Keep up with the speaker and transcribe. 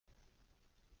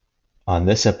On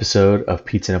this episode of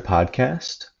Pizza and a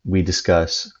Podcast, we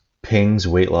discuss Ping's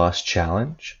weight loss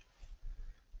challenge,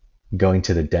 going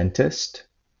to the dentist,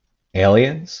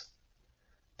 aliens,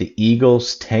 the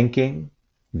Eagles tanking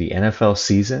the NFL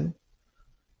season,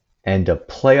 and a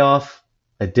playoff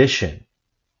edition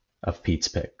of Pete's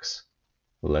Picks.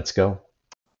 Let's go.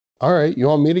 All right, you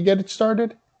want me to get it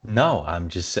started? No, I'm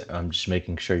just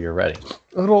making sure you're ready.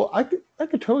 I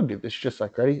could totally do this. Just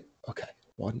like ready. Okay,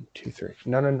 1, 2, 3.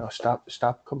 No.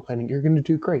 Stop complaining. You're gonna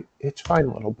do great. It's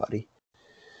fine, little buddy.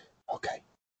 Okay.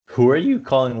 Who are you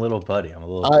calling little buddy? I'm a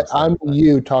little. I'm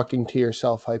you talking to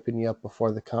yourself, hyping you up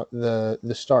before the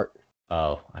start.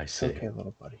 Oh, I see. Okay,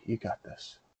 little buddy, you got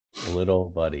this. Little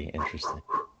buddy, interesting.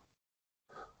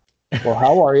 Well,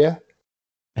 how are you?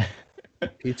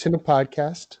 Pizza and a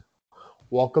Podcast.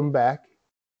 Welcome back.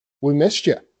 We missed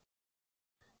you.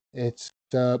 It's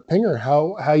Pinger.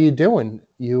 How you doing?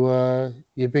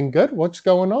 You've been good. What's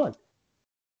going on?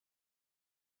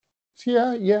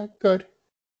 Yeah, good.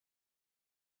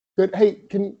 Good. Hey,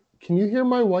 can you hear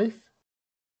my wife?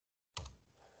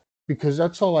 Because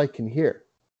that's all I can hear.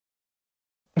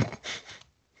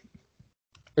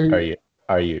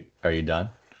 Are you done?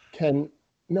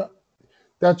 No,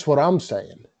 that's what I'm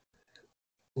saying.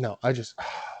 No, it's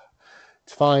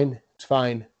fine. It's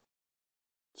fine.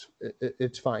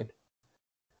 It's fine.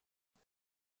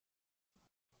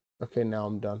 Okay, now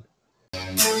I'm done.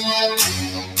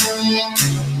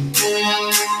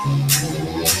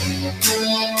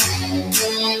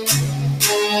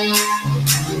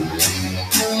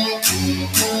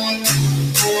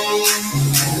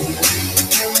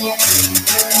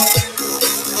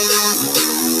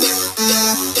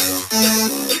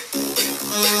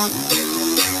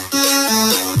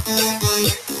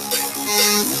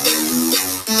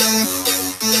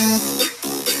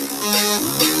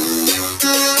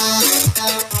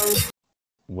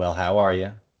 Well, how are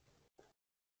you?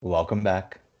 Welcome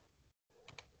back.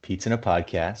 Pizza and a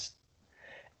Podcast,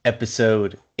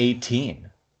 episode 18.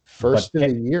 First of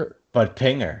the year. But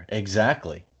Pinger,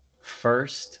 exactly.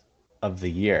 First of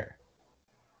the year.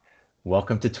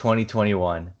 Welcome to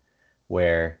 2021,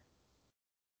 where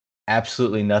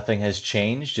absolutely nothing has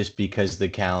changed just because the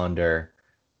calendar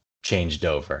changed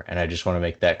over. And I just want to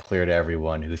make that clear to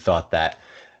everyone who thought that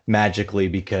magically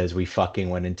because we fucking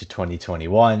went into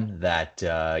 2021 that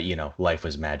life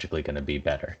was magically going to be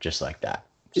better just like that.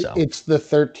 So it's the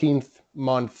 13th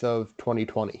month of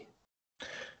 2020.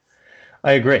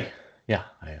 I agree. Yeah,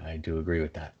 I do agree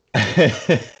with that.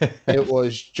 It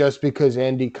was just because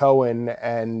Andy Cohen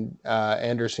and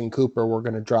Anderson Cooper were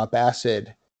going to drop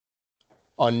acid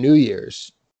on New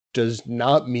Year's does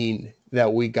not mean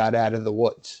that we got out of the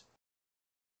woods.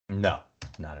 No,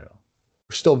 not at all.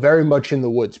 We're still very much in the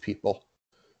woods, people.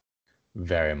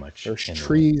 Very much. There's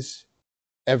trees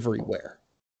everywhere.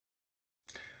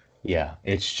 Yeah,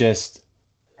 it's just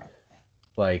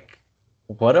like,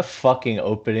 what a fucking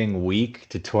opening week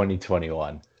to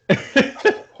 2021. Oh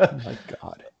my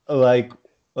God. Like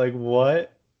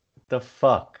what the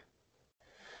fuck?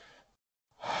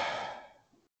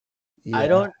 Yeah.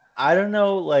 I don't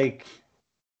know, like,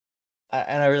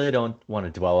 and I really don't want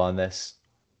to dwell on this,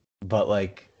 but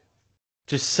like,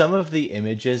 just some of the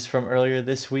images from earlier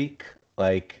this week,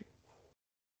 like,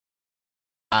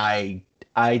 I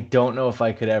don't know if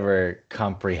I could ever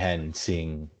comprehend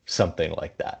seeing something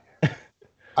like that.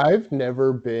 I've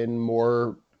never been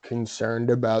more concerned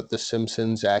about The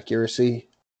Simpsons accuracy.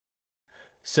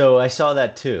 So I saw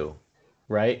that too,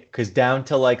 right? Because down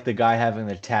to like the guy having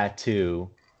the tattoo.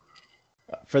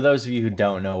 For those of you who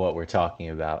don't know what we're talking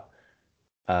about,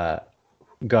 go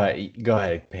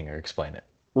ahead, Pinger, explain it.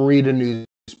 Read a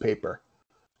newspaper.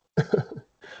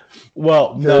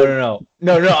 Well, no.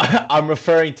 I'm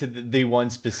referring to the one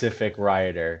specific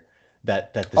rioter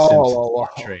that the Simpsons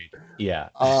portrayed. Yeah.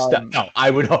 No,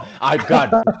 God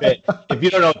forbid, if you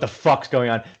don't know what the fuck's going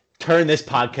on, turn this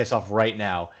podcast off right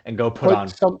now and go put on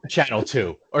Channel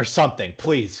 2 or something,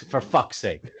 please, for fuck's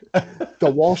sake. The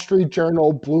Wall Street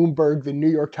Journal, Bloomberg, the New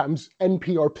York Times,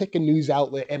 NPR, pick a news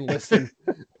outlet and listen.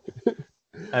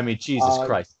 I mean, Jesus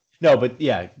Christ. No, but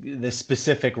yeah, the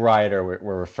specific rioter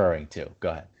we're referring to. Go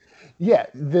ahead. Yeah,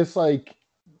 this like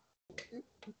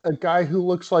a guy who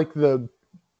looks like the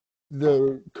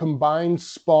combined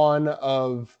spawn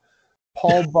of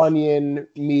Paul Bunyan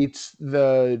meets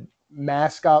the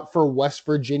mascot for West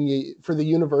Virginia, for the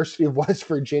University of West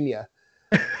Virginia,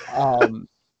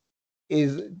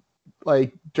 is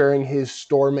like during his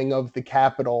storming of the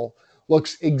Capitol,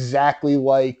 looks exactly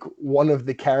like one of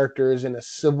the characters in a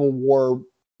Civil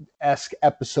War-esque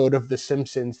episode of The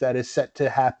Simpsons that is set to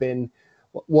happen.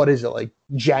 What is it, like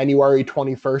January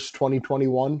 21st,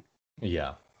 2021?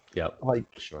 Yeah. Yep. Like,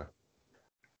 Sure.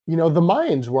 the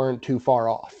Mayans weren't too far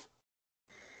off.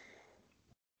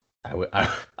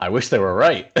 I wish they were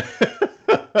right.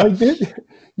 Like,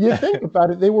 you think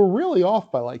about it, they were really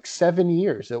off by like 7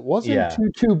 years. It wasn't Yeah.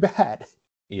 too bad.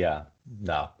 Yeah.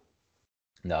 No.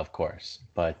 No, of course.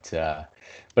 But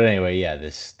anyway, yeah,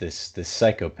 this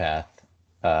psychopath.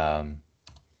 Um,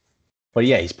 but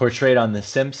yeah, he's portrayed on The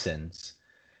Simpsons,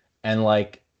 and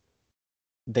like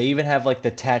they even have like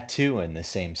the tattoo in the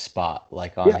same spot,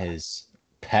 like on Yeah, his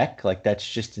pec. Like that's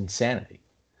just insanity.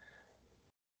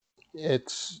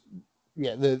 it's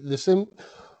yeah the sim.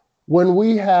 When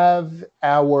we have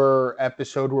our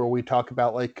episode where we talk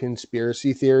about like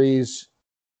conspiracy theories,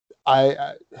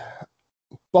 I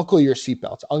buckle your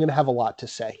seatbelts. I'm gonna have a lot to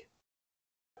say.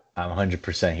 I'm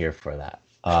 100% here for that.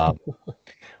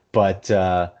 But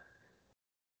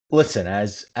listen,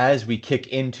 as we kick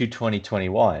into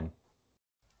 2021,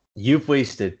 you've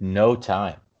wasted no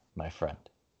time, my friend,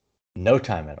 no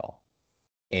time at all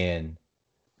in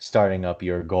starting up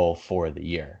your goal for the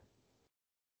year.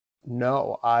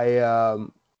 No, I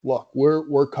look,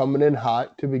 we're coming in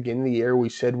hot to begin the year. We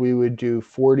said we would do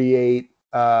 48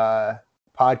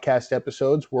 podcast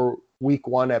episodes. We're week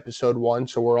one, episode one,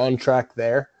 so we're on track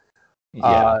there. Yeah,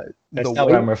 Uh the that's not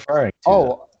what weight I'm referring to, though.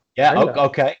 oh, Yeah, I know.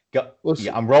 okay. Go. Yeah,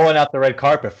 Listen, I'm rolling out the red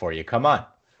carpet for you. Come on.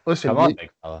 listen, Come on,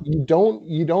 big fella. you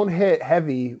don't hit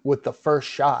heavy with the first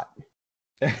shot,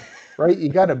 right? You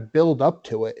got to build up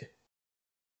to it.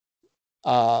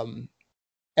 Um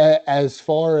as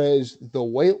far as the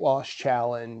weight loss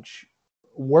challenge,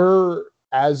 we're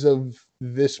as of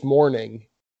this morning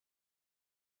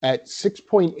at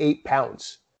 6.8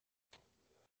 pounds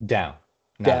Down,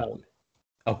 not up. down,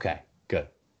 Okay, good.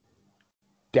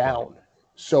 Good. down.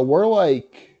 So we're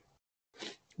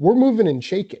moving and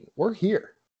shaking. We're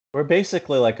here. We're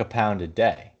basically like a pound a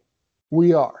day.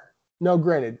 We are. Now,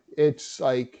 granted, it's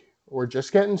like we're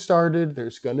just getting started.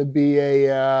 There's going to be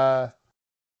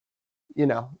you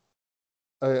know,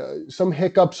 some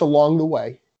hiccups along the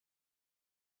way,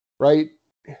 right?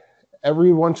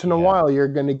 Every once in a Yeah. while, you're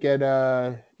going to get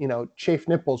chafed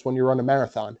nipples when you run a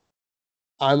marathon.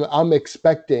 I'm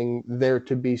expecting there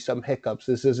to be some hiccups.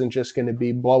 This isn't just going to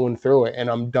be blowing through it and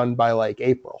I'm done by like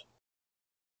April.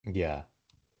 Yeah.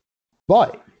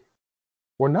 But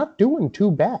we're not doing too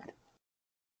bad.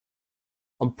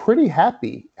 I'm pretty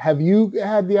happy. Have you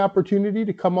had the opportunity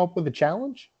to come up with a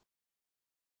challenge?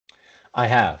 I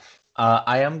have.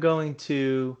 I am going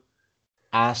to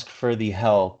ask for the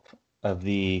help of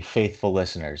the faithful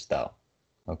listeners, though.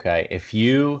 Okay. If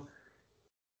you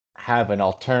have an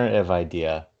alternative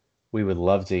idea, we would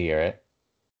love to hear it.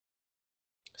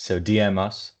 So DM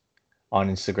us on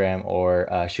Instagram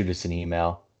or shoot us an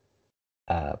email,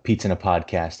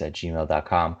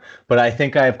 pizzanapodcast@gmail.com. But I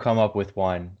think I have come up with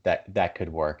one that could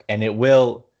work, and it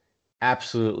will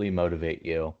absolutely motivate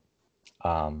you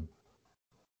um,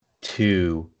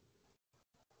 to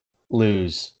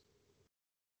lose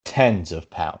tens of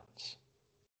pounds.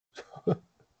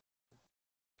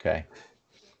 Okay.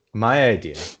 My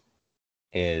idea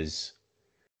is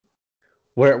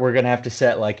we're gonna have to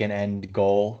set like an end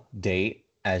goal date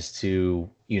as to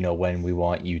when we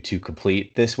want you to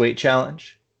complete this weight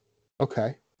challenge.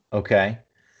 Okay. Okay.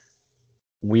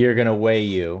 We are gonna weigh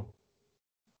you.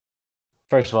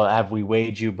 First of all, have we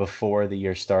weighed you before the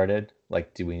year started?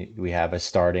 Like, do we have a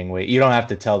starting weight? You don't have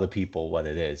to tell the people what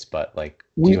it is, but like,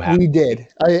 do We you have? we did.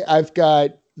 I've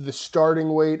got the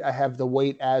starting weight. I have the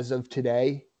weight as of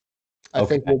today. I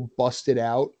think Okay. we'll bust it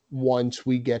out once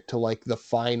we get to like the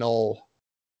final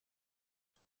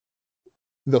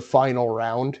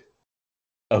round.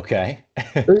 Okay.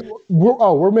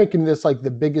 We're making this like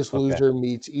the Biggest Okay. Loser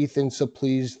meets Ethan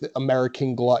Suplee's The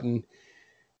American Glutton.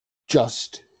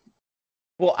 Just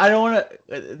Well, I don't want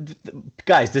to,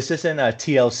 guys. This isn't a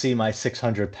TLC my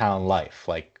 600-pound life.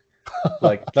 Like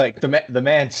the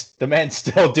man's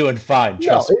still doing fine. no,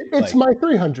 Trust me. it's my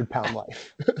 300-pound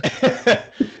life.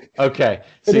 Okay,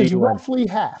 It so is you want roughly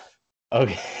half.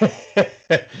 okay.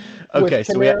 With Okay,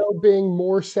 so we have Canaro being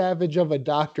more savage of a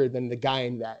doctor than the guy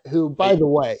in that, who, by the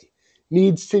way,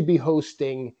 needs to be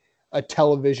hosting a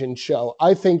television show.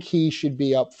 I think he should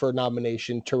be up for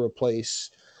nomination to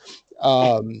replace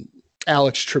um,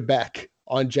 Alex Trebek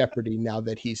on Jeopardy now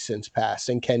that he's since passed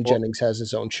and Ken or, Jennings has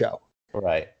his own show.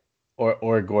 right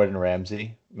or Gordon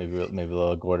Ramsay, maybe a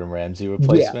little Gordon Ramsay Yeah,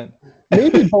 replacement.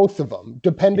 maybe both of them,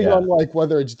 depending Yeah, on like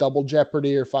whether it's Double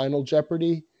Jeopardy or Final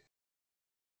Jeopardy.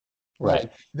 right.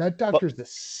 Like that But doctor's the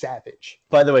savage.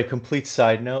 by the way, complete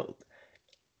side note,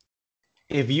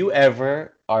 if you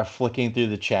ever are flicking through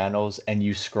the channels and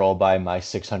you scroll by my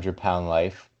 600-pound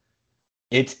life,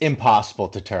 it's impossible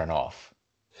to turn off.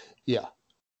 Yeah.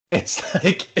 It's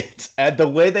like and the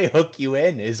way they hook you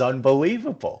in is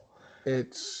unbelievable.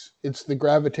 It's the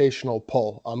gravitational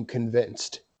pull. I'm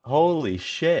convinced. Holy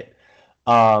shit.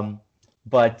 Um,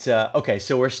 but okay,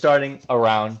 so we're starting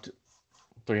around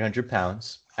 300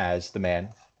 pounds, as the man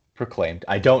proclaimed.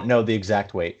 I don't know the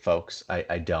exact weight, folks.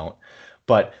 I don't.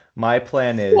 But my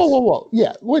plan Whoa, whoa, is whoa.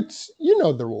 Yeah, what's you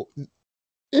know the rule.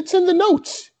 It's in the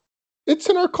notes. It's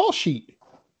in our call sheet.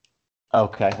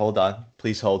 okay, hold on.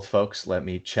 Please hold, folks. Let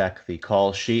me check the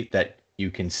call sheet that you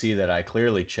can see that I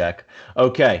clearly check.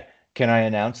 Okay, can I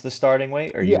announce the starting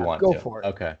weight or you Yeah, want go to? for it.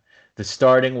 Okay. The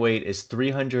starting weight is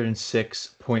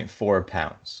 306.4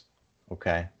 pounds.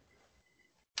 Okay.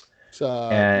 It's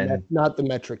And not the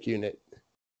metric unit.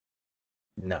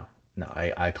 no, no,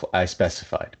 I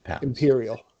specified pounds.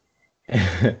 Imperial.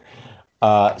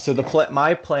 So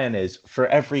my plan is for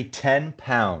every 10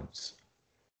 pounds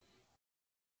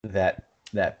that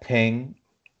Ping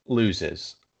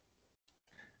loses,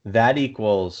 that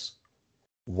equals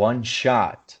one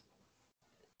shot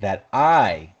that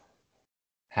I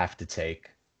have to take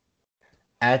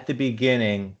at the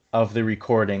beginning of the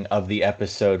recording of the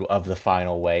episode of the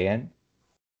final weigh-in,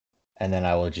 and then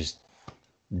I will just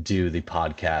do the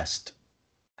podcast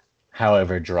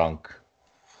however drunk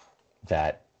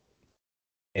that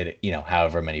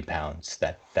however many pounds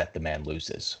that the man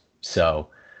loses. So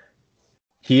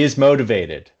he is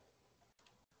motivated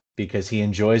because he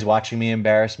enjoys watching me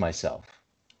embarrass myself.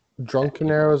 Drunk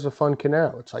Canaro is a fun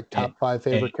Canaro. It's like In, top 5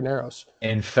 in, favorite Canaros.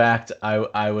 in fact,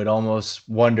 I would almost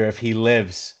wonder if he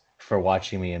lives for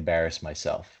watching me embarrass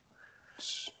myself.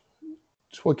 It's,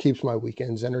 it's what keeps my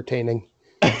weekends entertaining.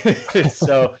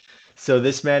 so so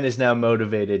this man is now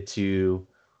motivated to,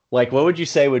 like, what would you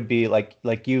say would be like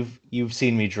you've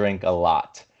seen me drink a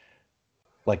lot,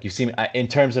 like you've seen in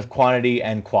terms of quantity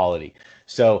and quality.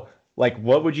 So like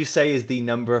what would you say is the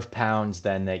number of pounds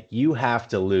then that you have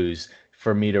to lose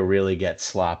for me to really get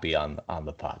sloppy on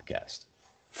the podcast?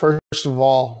 First of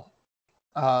all,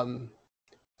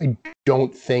 I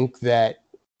don't think that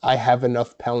I have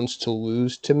enough pounds to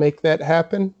lose to make that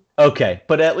happen. Okay,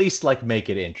 but at least like make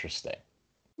it interesting.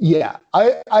 Yeah,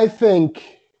 I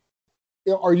think.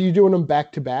 Are you doing them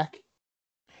back to back?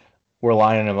 We're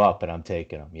lining them up and I'm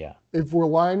taking them. Yeah. If we're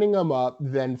lining them up,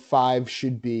 then 5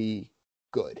 should be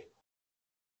good.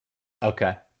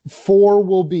 Okay. 4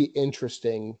 will be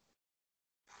interesting.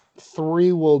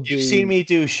 3 will You've seen be. me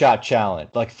do shot challenge.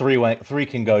 Like three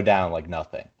can go down like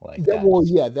nothing. Like that. Well,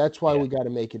 yeah, that's why Yeah. we got to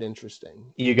make it interesting.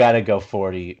 You got to go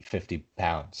 40, 50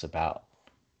 pounds about.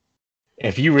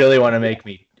 If you really want to make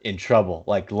me in trouble,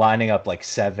 like lining up like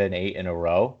 7, 8 in a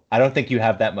row, I don't think you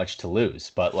have that much to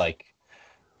lose. But like,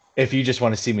 if you just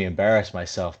want to see me embarrass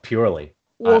myself purely,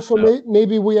 Well, so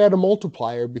maybe we add a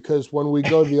multiplier because when we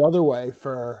go the other way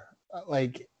for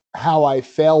like how I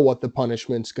fail, what the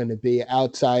punishment's going to be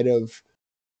outside of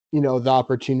the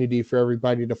opportunity for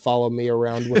everybody to follow me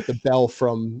around with the bell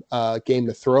from Game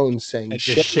of Thrones saying and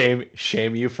just shit.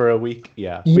 shame you for a week.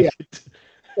 Yeah. Yeah,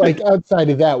 like outside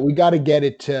of that, we got to get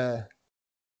it to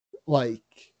like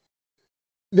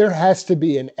there has to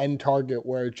be an end target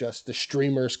where just the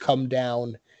streamers come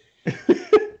down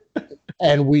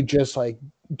and we just like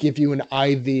give you an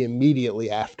IV immediately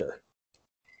after.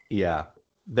 Yeah.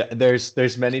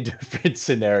 There's many different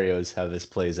scenarios how this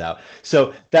plays out.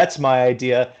 So that's my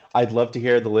idea. I'd love to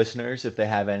hear the listeners if they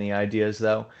have any ideas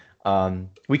though.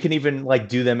 We can even like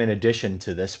do them in addition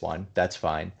to this one. That's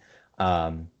fine.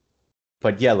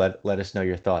 But yeah, let us know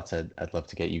your thoughts. I'd love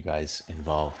to get you guys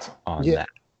involved on Yeah.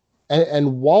 that.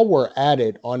 And while we're at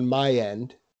it on my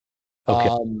end, Okay.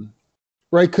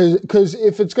 right? Because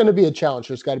if it's going to be a challenge,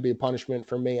 there's got to be a punishment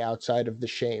for me outside of the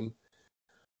shame.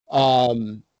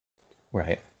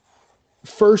 Right.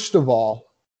 First of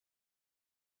all,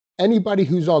 anybody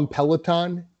who's on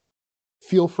Peloton,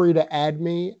 feel free to add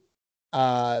me.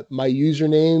 My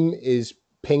username is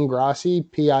Pingrassi,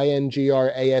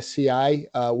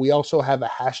 Pingrasci. We also have a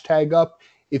hashtag up.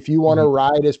 If you want to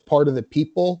ride as part of the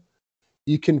people,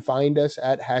 you can find us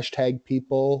at hashtag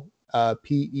people,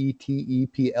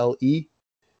 PETEPLE.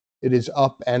 It is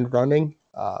up and running.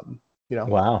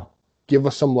 Wow. Give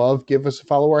us some love, give us a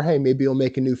follower. Hey, maybe you'll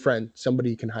make a new friend, somebody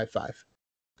you can high five.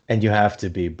 And you have to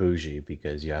be bougie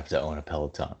because you have to own a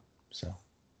Peloton. So.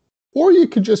 Or you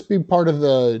could just be part of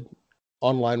the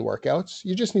online workouts.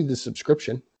 You just need the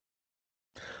subscription.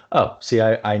 Oh, see,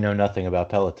 I know nothing about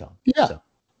Peloton. Yeah. So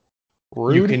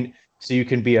Rude. you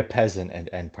can be a peasant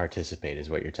and participate is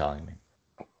what you're telling me.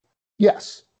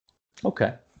 Yes.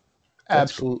 Okay.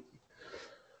 Absolutely.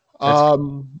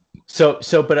 Cool.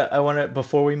 But I want to,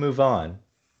 before we move on,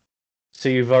 So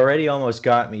you've already almost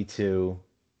got me to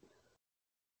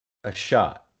a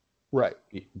shot Right.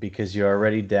 because you're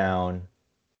already down,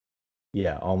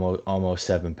 yeah, almost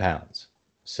 7 pounds.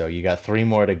 So you got 3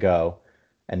 more to go,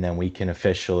 and then we can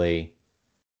officially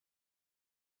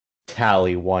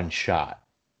tally one shot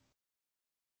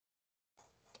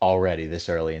already this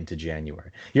early into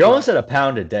January. You're almost at a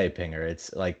pound a day, Pinger.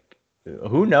 It's like,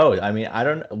 who knows? I mean, I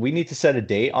don't. We need to set a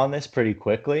date on this pretty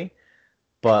quickly,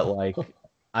 but like,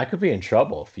 I could be in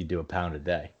trouble if you do a pound a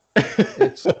day.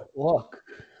 It's look,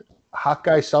 hot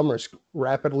guy summer's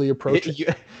rapidly approaching.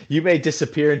 You may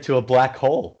disappear into a black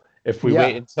hole if we Yeah.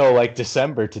 wait until like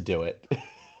December to do it.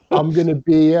 I'm gonna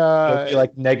be It'll be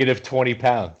like negative 20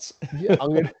 pounds. yeah,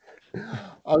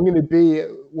 I'm gonna be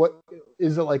what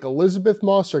is it, like Elizabeth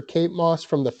Moss or Kate Moss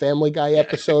from the Family Guy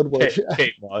episode where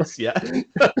Kate Moss, yeah.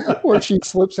 where she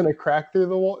slips in a crack through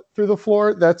the wall, through the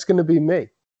floor? That's gonna be me.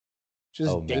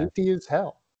 Just dainty as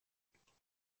hell.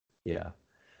 Yeah.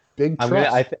 Big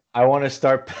trust. I want to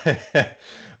start.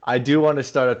 I do want to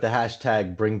start at the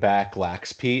hashtag bring back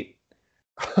Lax Pete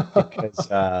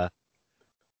because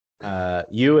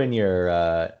you and your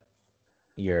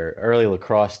early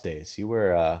lacrosse days, you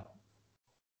were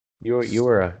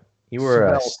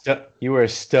a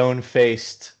stone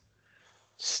faced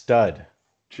stud.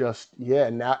 Just yeah.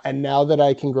 Now that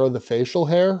I can grow the facial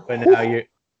hair,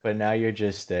 But now you're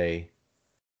just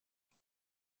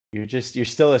you're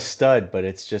still a stud, but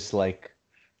it's just like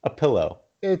a pillow.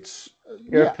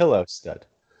 You're a pillow stud.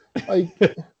 Like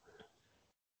a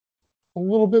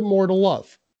little bit more to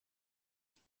love.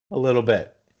 A little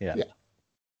bit, yeah.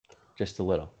 Just a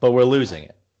little, but we're losing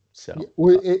it. So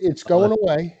it's going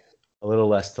away. A little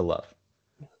less to love.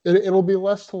 It'll be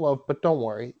less to love, but don't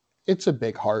worry. It's a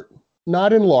big heart,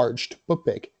 not enlarged, but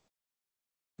big.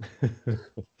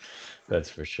 That's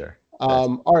for sure.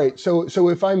 All right. So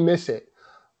if I miss it,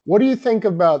 what do you think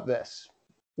about this?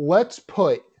 Let's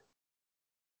put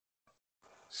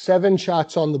 7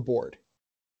 shots on the board,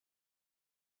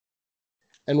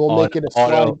 and we'll make it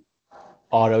a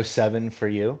auto 7 for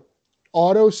you.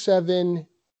 Auto 7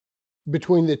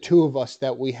 between the two of us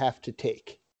that we have to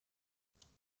take.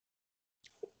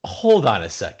 Hold on a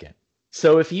second.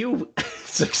 So if you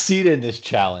succeed in this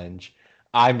challenge,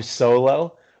 I'm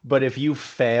solo, but if you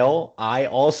fail, I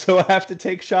also have to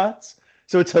take shots.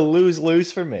 So it's a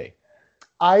lose-lose for me.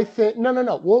 I think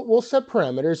no. We'll set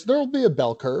parameters. There'll be a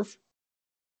bell curve.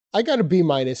 I got a B-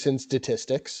 in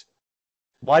statistics.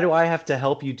 Why do I have to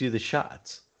help you do the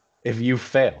shots if you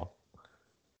fail?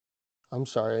 I'm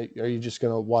sorry. Are you just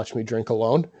going to watch me drink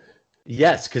alone?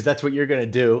 Yes, because that's what you're going to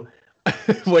do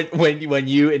when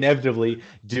you inevitably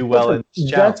do well in this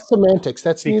challenge. That's semantics.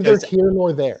 That's neither here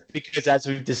nor there. Because as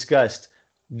we've discussed,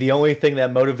 the only thing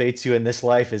that motivates you in this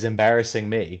life is embarrassing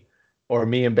me, or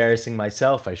me embarrassing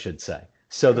myself, I should say.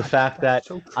 So the fact that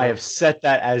I have set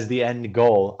that as the end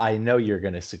goal, I know you're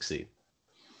going to succeed.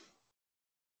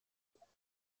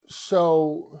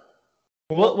 So,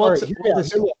 hear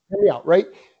me out, right?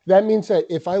 That means that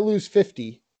if I lose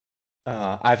 50,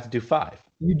 I have to do 5.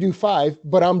 You do 5,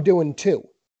 but I'm doing 2.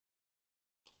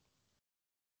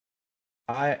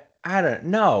 I don't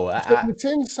know. It's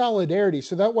in solidarity,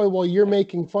 so that way, while you're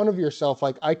making fun of yourself,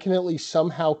 like I can at least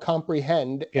somehow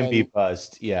comprehend and be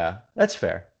buzzed. Yeah, that's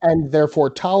fair, and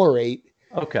therefore tolerate.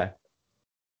 Okay,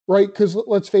 right? Because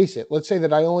let's face it. Let's say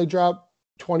that I only drop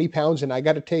 20 pounds and I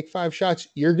got to take 5 shots.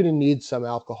 You're going to need some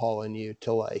alcohol in you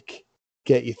to like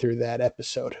get you through that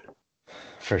episode.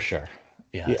 For sure.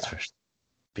 Yeah. That's for sure.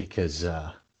 Because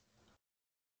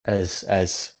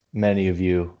as many of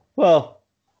you,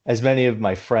 as many of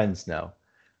my friends know,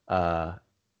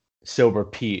 sober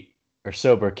Pete or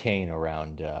sober Kane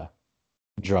around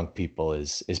drunk people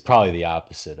is probably the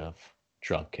opposite of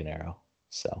drunk Canaro.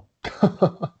 So,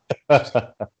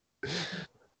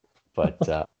 but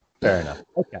fair enough.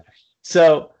 Okay,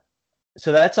 so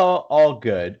that's all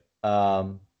good.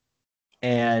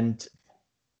 And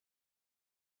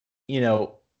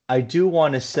I do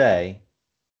want to say,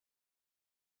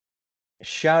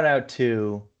 shout out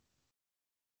to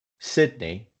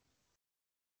Sydney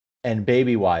and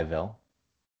Baby Wyville,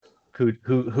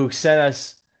 who sent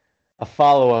us a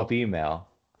follow-up email.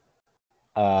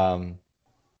 And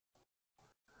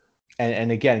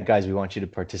again, guys, we want you to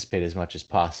participate as much as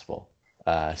possible.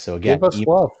 So again, give us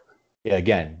love. Yeah,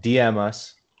 again, DM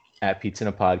us at Pizza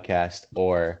and a Podcast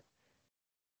or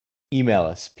email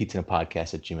us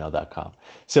pizzaandapodcast@gmail.com.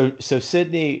 So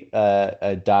Sydney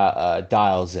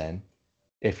dials in,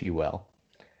 if you will,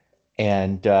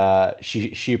 and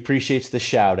she appreciates the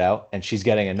shout out, and she's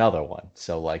getting another one.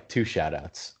 So like 2 shout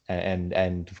outs,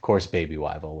 and of course Baby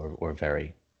Wyville, we're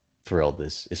very thrilled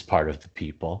is part of the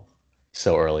people.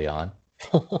 so early on.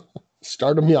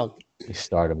 Start them young. You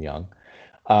start them young.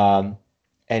 Um,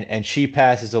 and she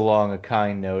passes along a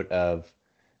kind note of,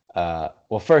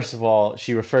 well, first of all,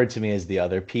 she referred to me as the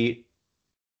other Pete.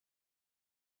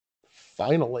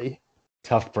 Finally.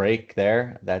 Tough break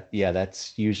there.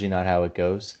 That's usually not how it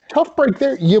goes. Tough break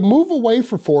there. You move away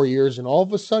for 4 years and all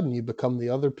of a sudden you become the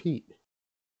other Pete.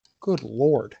 Good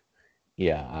Lord.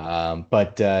 Yeah.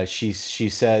 But she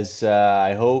says,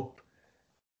 I hope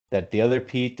that the other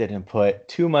Pete didn't put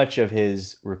too much of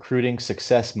his recruiting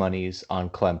success monies on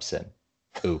Clemson.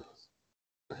 Ooh.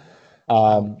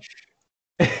 Um,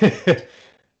 Ouch.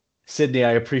 Sydney,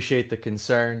 I appreciate the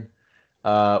concern.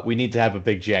 We need to have a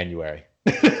big January.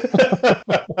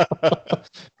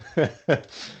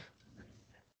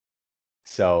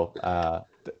 So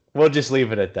we'll just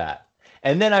leave it at that.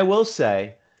 And then I will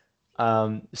say,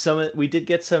 we did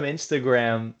get some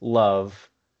Instagram love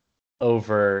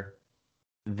over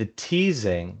the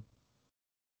teasing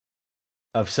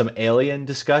of some alien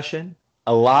discussion.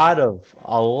 A lot of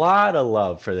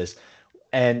love for this.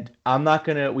 And I'm not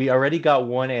gonna. We already got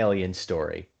one alien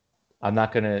story. I'm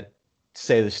not gonna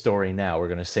say the story now. We're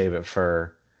gonna save it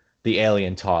for the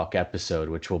alien talk episode,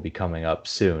 which will be coming up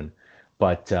soon.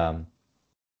 But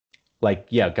like,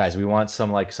 yeah, guys, we want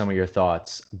some of your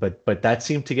thoughts. But that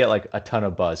seemed to get like a ton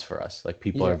of buzz for us. Like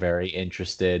people are Yeah, very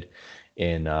interested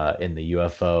in the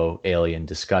UFO alien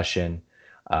discussion,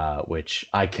 which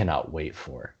I cannot wait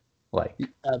for. Like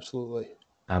absolutely.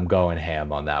 I'm going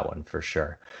ham on that one for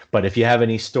sure. But if you have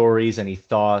any stories, any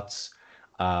thoughts,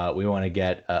 we want to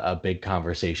get a big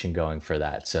conversation going for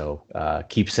that. So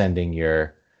keep sending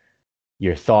your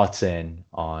thoughts in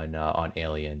on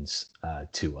aliens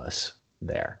to us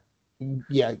there.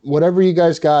 Yeah, whatever you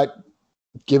guys got,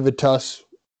 give it to us.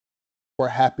 We're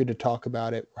happy to talk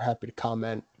about it. We're happy to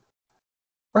comment.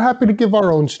 We're happy to give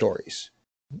our own stories.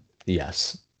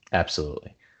 Yes,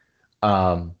 absolutely.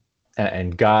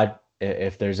 And God,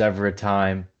 if there's ever a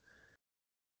time,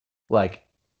 like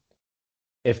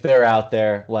if they're out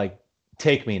there, like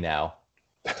take me now,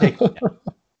 take me now.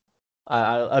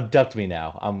 Abduct me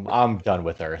now. I'm done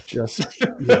with Earth. Just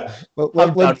yeah. I'm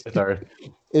done with Earth.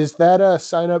 Is that a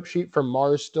sign up sheet from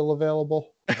Mars still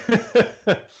available?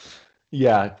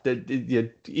 Yeah,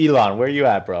 Elon, where you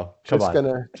at, bro? Come Just on,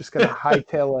 gonna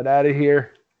hightail it out of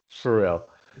here. for real.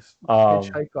 Just Um,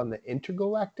 hitchhike on the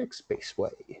intergalactic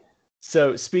spaceway.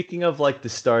 so speaking of like the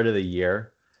start of the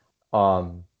year,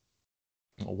 um,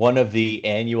 one of the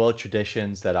annual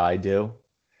traditions that I do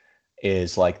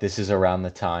is like this is around the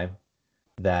time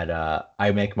that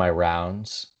I make my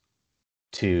rounds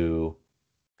to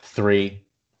three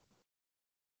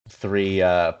three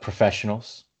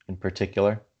professionals in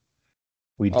particular.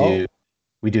 We do Oh,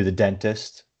 we do the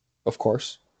dentist, of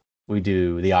course. we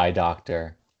do the eye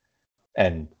doctor,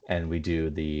 and we do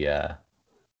the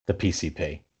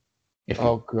PCP, if you.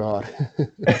 Oh God,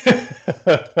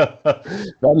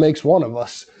 that makes one of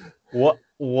us.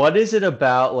 What is it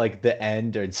about like the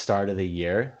end or start of the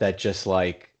year that just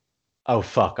like, oh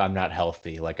fuck, I'm not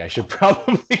healthy. Like I should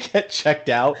probably get checked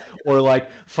out, or like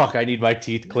fuck, I need my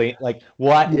teeth cleaned. Like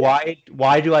what? Yeah,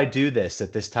 Why do I do this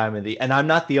at this time of the? And I'm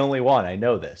not the only one. I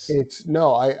know this. it's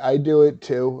no, I do it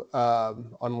too.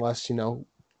 Unless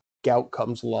gout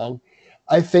comes along.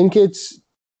 I think it's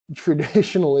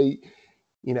traditionally,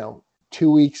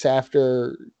 2 weeks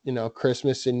after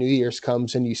Christmas and New Year's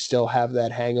comes, and you still have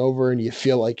that hangover, and you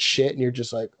feel like shit, and you're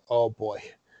just like, oh boy,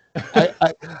 I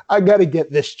I, I got to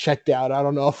get this checked out. I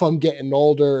don't know if I'm getting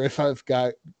older, if I've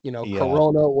got Yeah.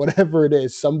 corona, whatever it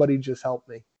is. Somebody just help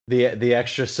me. The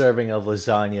extra serving of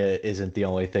lasagna isn't the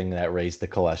only thing that raised the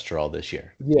cholesterol this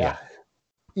year. Yeah, Yeah.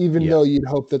 even Yeah. though you'd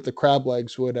hope that the crab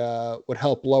legs would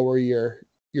help lower your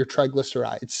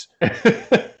triglycerides.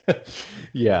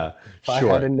 Yeah, If I had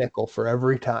sure. a nickel for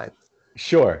every time.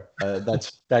 Sure.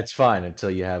 That's fine until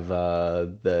you have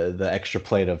the extra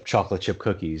plate of chocolate chip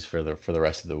cookies for the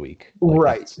rest of the week. Like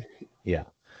Right. that's yeah.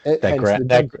 That Hence gra the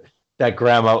that dentist. that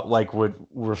grandma like would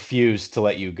refuse to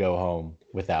let you go home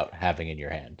without having in your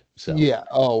hand. So, Yeah.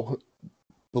 Oh,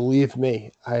 believe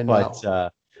me, I but know.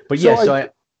 but yeah, So so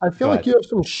I feel go like ahead. you have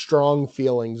some strong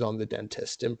feelings on the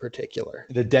dentist in particular.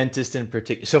 The dentist in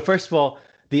particular. So first of all,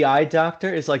 the eye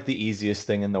doctor is like the easiest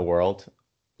thing in the world.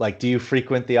 Like, do you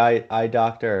frequent the eye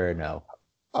doctor or no?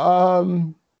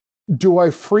 Um, do I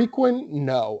frequent?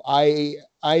 No. I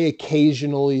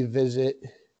occasionally visit.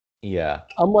 Yeah.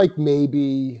 I'm like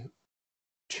maybe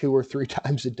 2 or 3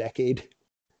 times a decade.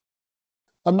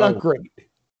 I'm not Oh, great.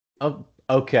 oh,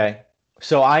 okay.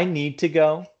 So I need to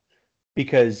go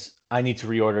because I need to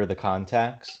reorder the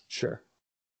contacts. Sure.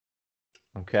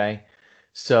 Okay.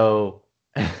 So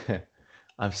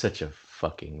I'm such a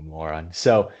fucking moron.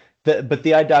 So but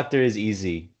the eye doctor is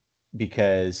easy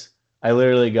because I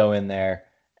literally go in there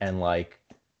and like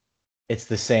it's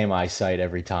the same eyesight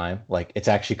every time. Like it's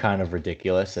actually kind of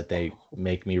ridiculous that they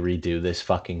make me redo this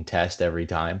fucking test every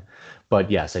time.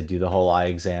 But yes, I do the whole eye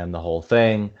exam, the whole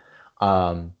thing.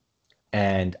 Um,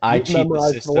 and I You've cheat the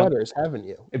memorized the system. letters, haven't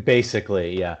you?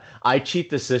 Basically, yeah. I cheat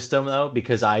the system though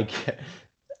because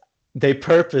they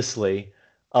purposely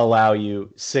allow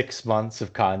you 6 months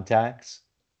of contacts.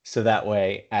 So that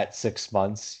way at 6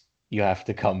 months you have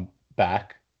to come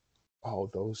back. Oh,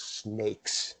 those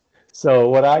snakes. So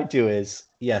what I do is,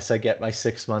 yes, I get my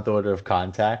 6 month order of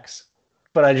contacts,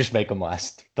 but I just make them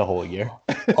last the whole year.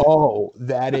 Oh,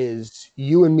 that is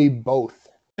you and me both.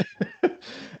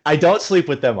 I don't sleep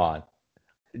with them on.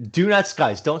 Do not,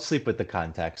 guys, don't sleep with the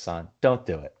contacts on. Don't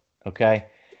do it. Okay?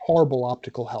 Horrible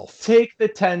optical health. Take the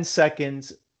 10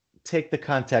 seconds, take the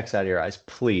contacts out of your eyes.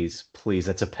 Please, please.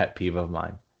 That's a pet peeve of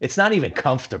mine. It's not even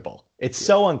comfortable. It's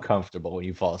so uncomfortable when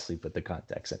you fall asleep with the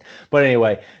contacts in. But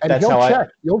anyway, And that's how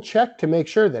you'll check to make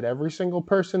sure that every single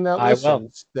person that I will.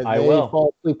 listens, that I they will.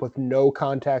 fall asleep with no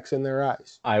contacts in their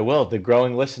eyes. I will. The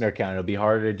growing listener count. It'll be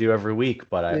harder to do every week,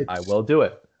 but I It's will do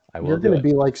it. I will You're do going to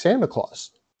it. be like Santa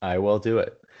Claus. I will do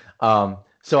it.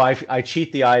 So I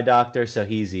cheat the eye doctor, so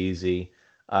he's easy.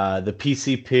 The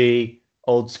PCP,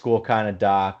 old school kind of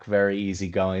doc, very easy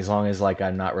going. As long as like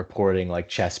I'm not reporting like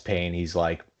chest pain, he's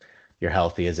like, you're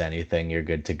healthy as anything, you're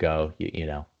good to go. You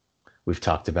know, we've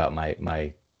talked about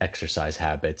my exercise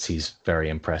habits. He's very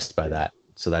impressed by that,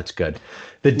 so that's good.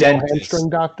 The No dentist, hamstring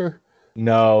doctor.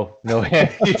 no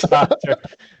handy doctor.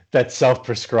 That's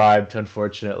self-prescribed,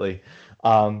 unfortunately.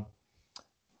 Um,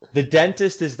 the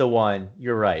dentist is the one.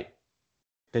 You're right.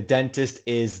 The dentist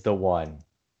is the one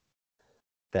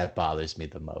that bothers me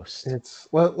the most.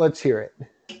 Let's hear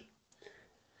it.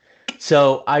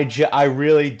 So I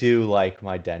really do like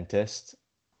my dentist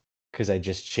because I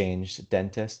just changed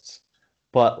dentists.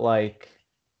 But like,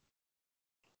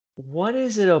 what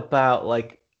is it about?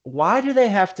 Like, why do they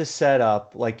have to set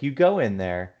up, like you go in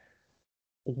there,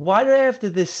 why do they have to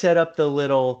this set up the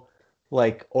little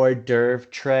like hors d'oeuvre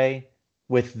tray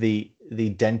with the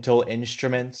dental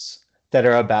instruments that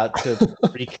are about to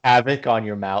wreak havoc on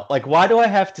your mouth? Like, why do I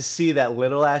have to see that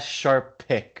little ass sharp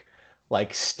pick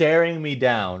like staring me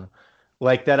down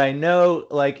like that I know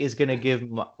like is gonna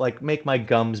like make my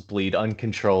gums bleed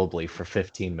uncontrollably for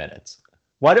 15 minutes?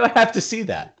 Why do I have to see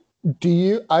that?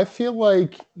 I feel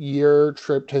like your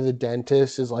trip to the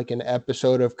dentist is like an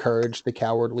episode of Courage the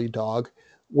Cowardly Dog,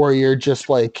 where you're just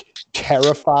like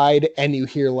terrified and you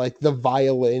hear like the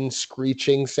violin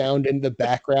screeching sound in the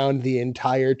background the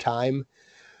entire time.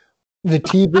 The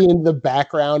TV in the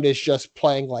background is just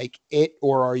playing like It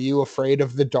or Are You Afraid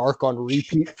of the Dark on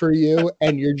repeat for you,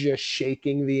 and you're just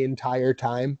shaking the entire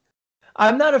time.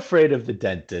 I'm not afraid of the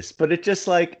dentist, but it's just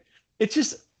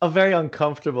a very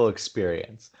uncomfortable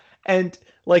experience. And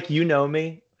like you know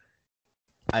me,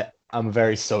 I'm a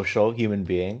very social human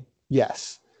being.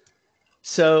 Yes.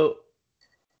 So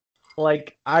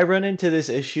like I run into this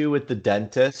issue with the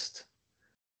dentist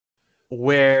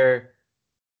where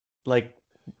like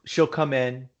she'll come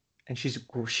in and she's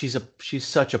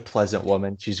such a pleasant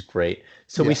woman. She's great.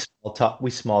 So Yeah. we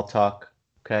small talk,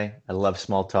 okay? I love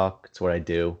small talk. It's what I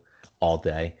do all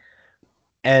day.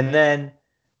 And then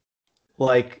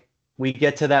like we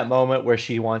get to that moment where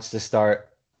she wants to start,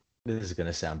 this is going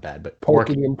to sound bad, but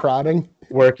Poking and prodding.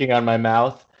 working on my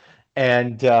mouth.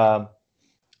 And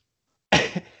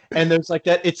and there's like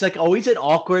that, it's like always an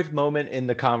awkward moment in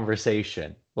the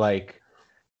conversation. Like,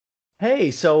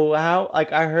 hey, so how,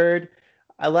 like I heard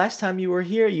last time you were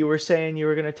here, you were saying you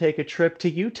were going to take a trip to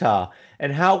Utah.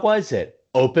 And how was it?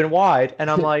 Open wide. And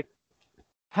I'm like,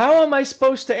 how am I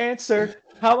supposed to answer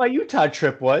how my Utah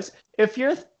trip was if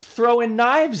you're throwing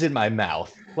knives in my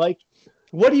mouth? Like,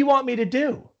 what do you want me to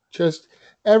do? Just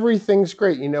everything's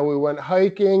great. You know, we went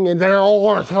hiking and then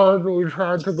all the time we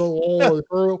tried to go all the way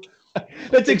through.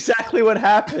 That's exactly what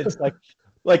happens.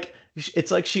 Like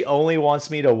it's like she only wants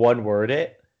me to one word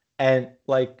it, and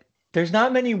like there's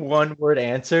not many one word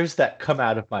answers that come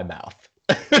out of my mouth.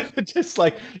 Just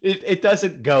like it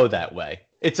doesn't go that way.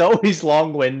 It's always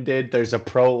long-winded. There's a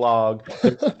prologue,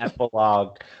 there's an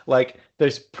epilogue. Like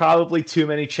there's probably too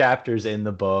many chapters in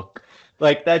the book.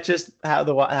 Like that's just how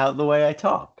the way I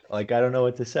talk. Like I don't know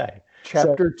what to say. So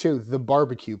Chapter 2, the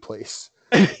barbecue place.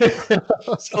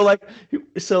 so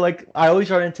like I always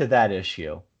run into that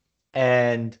issue,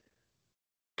 and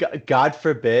God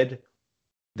forbid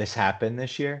this happened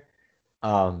this year.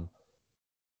 Um,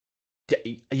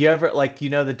 you ever like the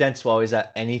dentist will always have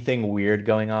anything weird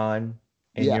going on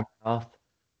in Yeah. your mouth?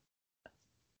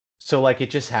 So like it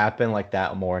just happened like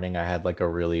that morning. I had like a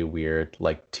really weird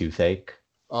like toothache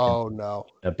in Oh no.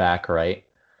 the back right.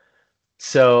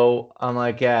 So I'm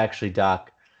like, yeah, actually,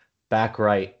 Doc, back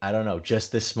right. I don't know,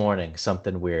 just this morning,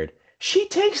 something weird. She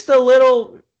takes the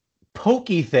little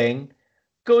pokey thing,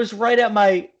 goes right at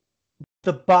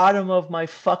the bottom of my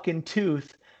fucking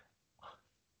tooth,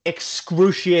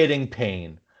 excruciating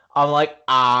pain. I'm like,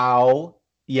 ow.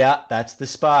 Yeah, that's the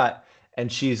spot.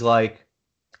 And she's like,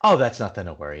 oh, that's nothing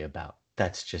to worry about.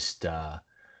 That's just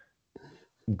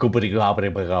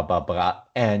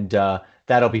and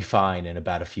that'll be fine in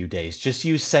about a few days. Just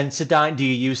use Sensodyne. Do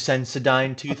you use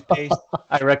Sensodyne toothpaste?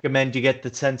 I recommend you get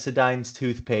the Sensodyne's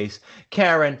toothpaste.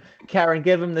 Karen,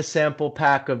 give him the sample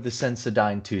pack of the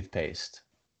Sensodyne toothpaste.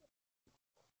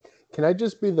 Can I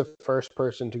just be the first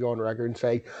person to go on record and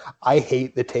say I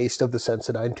hate the taste of the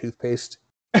Sensodyne toothpaste?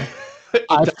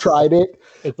 I've tried it.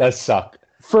 It does suck.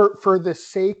 For the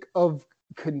sake of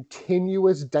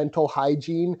continuous dental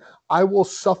hygiene, I will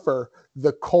suffer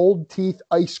the cold teeth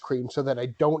ice cream so that I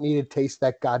don't need to taste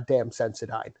that goddamn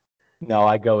Sensodyne. No,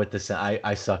 I go with the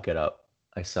I suck it up.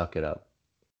 I suck it up.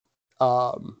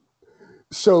 Um,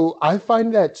 so I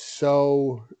find that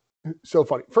so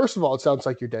funny. First of all, it sounds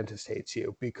like your dentist hates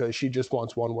you because she just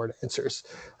wants one word answers.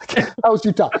 Like, how was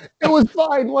your time? It was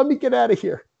fine. Let me get out of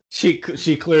here. She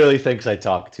clearly thinks I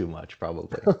talk too much,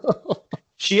 probably.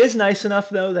 She is nice enough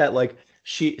though that like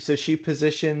she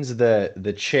positions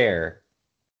the chair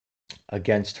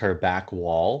against her back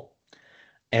wall,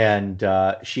 and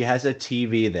she has a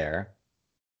TV there,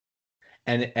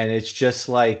 and it's just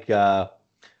like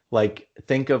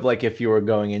think of like if you were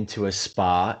going into a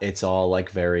spa, it's all like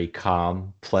very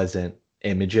calm, pleasant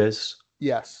images.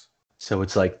 Yes. So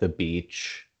it's like the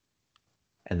beach,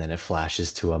 and then it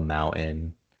flashes to a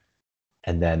mountain,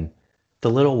 and then the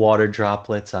little water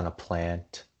droplets on a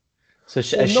plant. So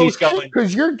Well, as no she's shit, going,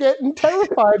 because you're getting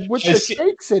terrified with the as, she,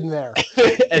 snakes in there.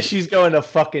 as she's going to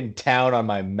fucking town on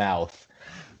my mouth,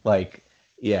 like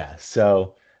yeah.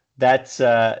 So that's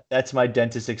my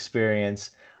dentist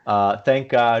experience. Thank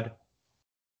God,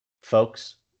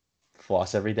 folks,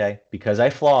 floss every day because I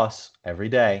floss every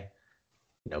day.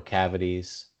 No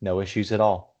cavities, no issues at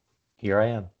all. Here I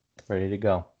am, ready to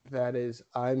go. That is,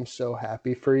 I'm so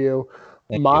happy for you.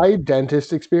 Thank you. My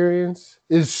dentist experience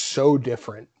is so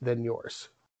different than yours.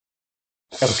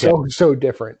 Okay, So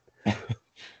different.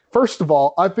 First of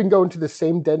all, I've been going to the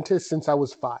same dentist since I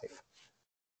was 5.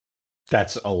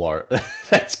 that's a lot.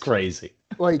 That's crazy.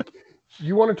 Like,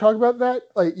 you want to talk about that?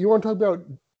 Like, you want to talk about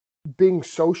being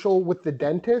social with the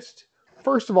dentist?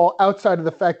 First of all, outside of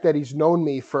the fact that he's known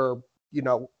me for,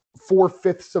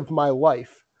 4/5 of my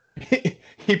life,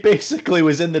 He basically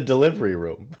was in the delivery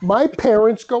room. my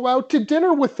parents go out to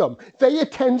dinner with them. They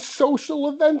attend social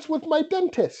events with my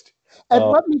dentist. And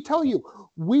Oh, let me tell you,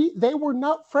 they were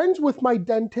not friends with my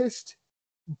dentist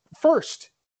first.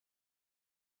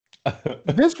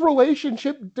 This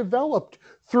relationship developed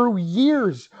through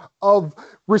years of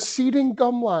receding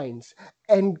gum lines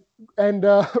and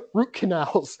root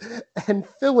canals and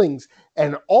fillings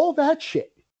and all that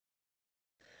shit.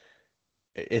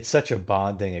 it's such a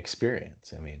bonding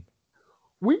experience. I mean,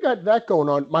 We got that going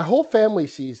on. My whole family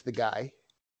sees the guy.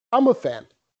 I'm a fan.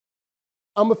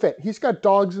 He's got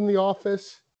dogs in the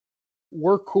office.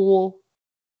 We're cool.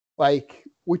 Like,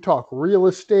 we talk real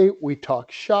estate, we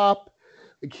talk shop.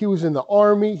 Like, he was in the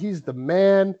army, he's the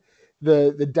man.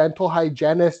 The dental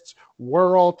hygienists,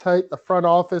 we're all tight. The front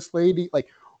office lady, like,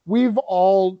 we've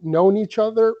all known each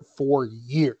other for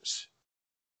years.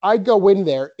 I go in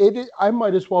there, I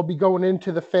might as well be going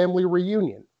into the family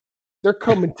reunion. They're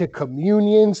coming to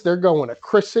communions, they're going to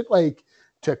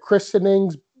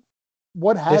christenings,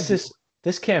 what have this you. is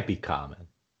this can't be common.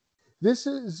 This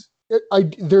is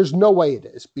there's no way it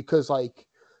is because, like,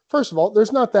 first of all,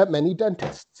 there's not that many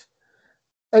dentists,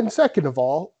 and second of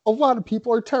all, a lot of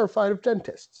people are terrified of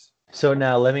dentists. So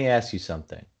now let me ask you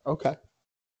something. Okay.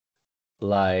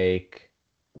 Like,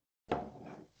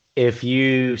 if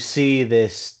you see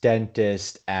this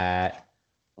dentist at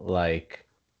like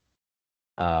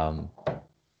um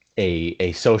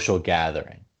a social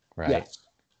gathering, right? Yes.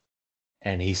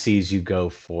 And he sees you go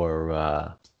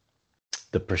for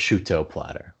the prosciutto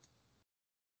platter.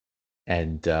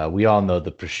 And we all know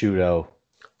the prosciutto,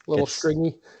 A little it's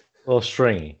stringy. a little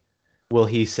stringy. Will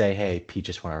he say, hey, Pete,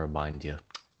 just want to remind you,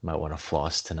 might want to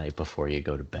floss tonight before you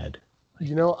go to bed?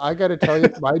 I got to tell you,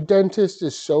 my dentist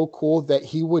is so cool that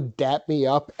he would dap me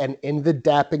up and in the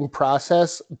dapping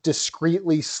process,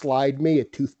 discreetly slide me a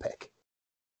toothpick.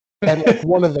 And like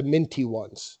one of the minty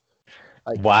ones.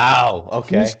 Like, Wow.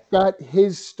 Okay. he's got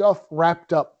his stuff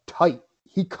wrapped up tight.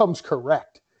 He comes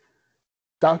correct.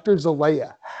 Dr.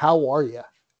 Zalea, how are you?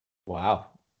 Wow.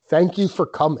 Thank you for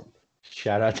coming.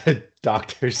 Shout out to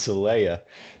Dr. Saleya.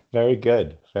 Very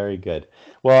good. Very good.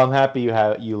 Well, I'm happy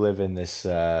you live in this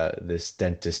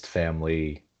dentist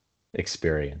family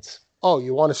experience. Oh,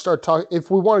 you want to start talking? If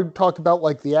we want to talk about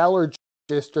like the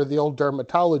allergist or the old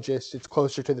dermatologist, it's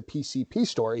closer to the PCP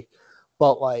story.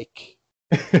 But like,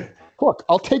 look,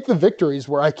 I'll take the victories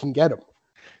where I can get them.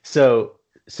 So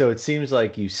it seems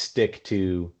like you stick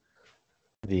to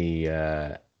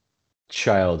the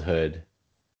childhood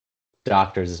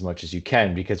doctors as much as you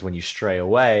can, because when you stray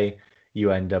away,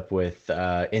 you end up with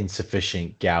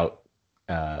insufficient gout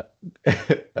Not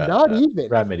even.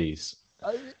 remedies.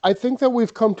 I think that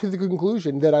we've come to the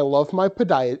conclusion that I love my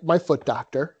my foot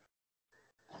doctor.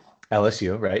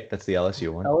 LSU, right? That's the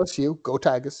LSU one. LSU, go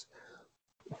Tigers.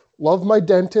 Love my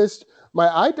dentist. My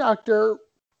eye doctor,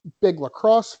 big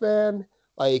lacrosse fan,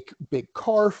 like big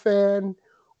car fan.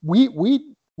 We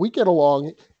get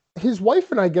along. His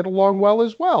wife and I get along well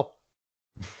as well.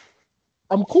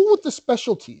 I'm cool with the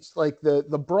specialties, like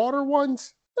the broader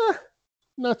ones,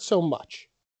 not so much.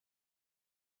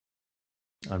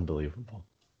 Unbelievable.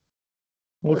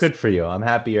 Well, good for you. I'm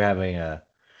happy you're having a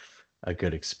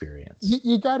good experience.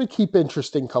 You got to keep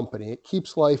interesting company. It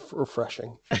keeps life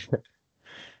refreshing.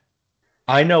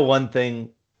 I know one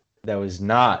thing that was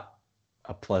not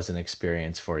a pleasant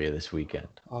experience for you this weekend.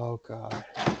 Oh, God.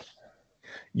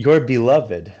 Your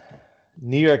beloved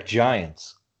New York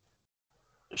Giants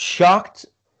shocked,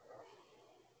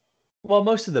 well,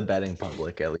 most of the betting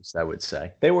public, at least I would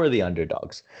say. They were the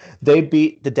underdogs. They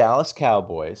beat the Dallas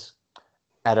Cowboys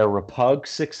at a Repug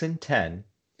 6-10,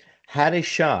 had a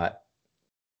shot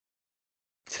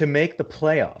to make the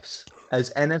playoffs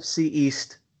as NFC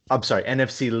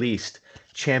least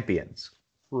champions.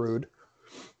 Rude.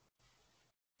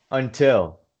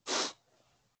 Until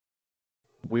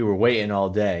we were waiting all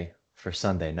day for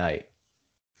Sunday night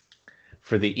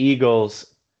for the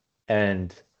Eagles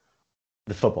and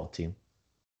the football team.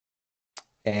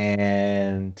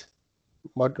 And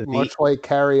much like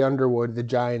Carrie Underwood, the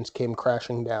Giants came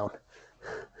crashing down.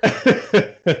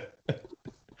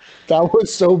 That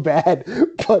was so bad,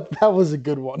 but that was a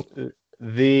good one.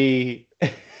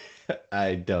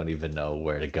 I don't even know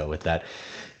where to go with that.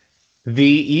 The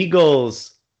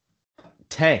Eagles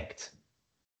tanked.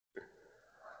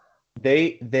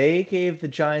 They gave the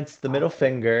Giants the middle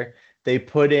finger. They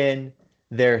put in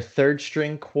their third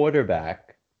string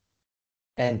quarterback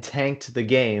and tanked the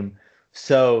game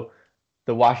so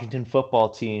the Washington football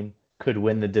team could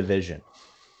win the division.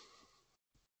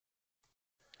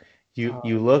 You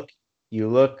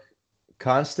look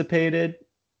constipated,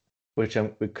 which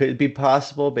it could be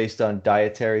possible based on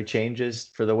dietary changes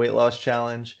for the weight loss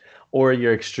challenge, or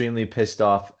you're extremely pissed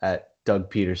off at Doug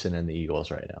Peterson and the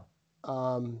Eagles right now.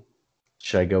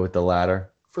 Should I go with the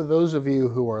latter? For those of you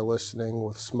who are listening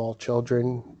with small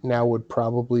children, now would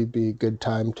probably be a good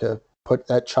time to put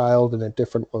that child in a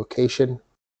different location.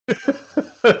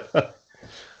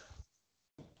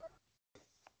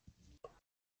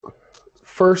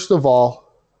 First of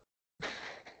all,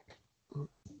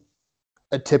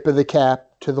 a tip of the cap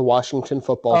to the Washington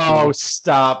football team. Oh,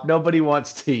 stop. Nobody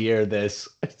wants to hear this.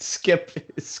 Skip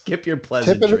your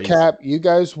pleasantries. Tip of the cap. You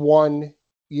guys won.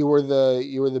 You were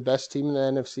the best team in the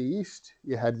NFC East.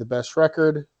 You had the best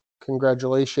record.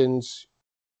 Congratulations.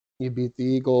 You beat the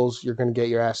Eagles. You're going to get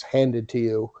your ass handed to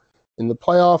you in the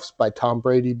playoffs by Tom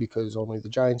Brady because only the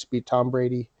Giants beat Tom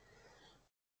Brady.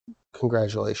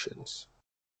 Congratulations.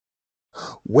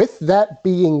 With that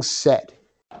being said,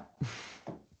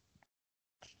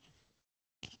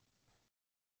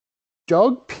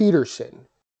 Doug Peterson,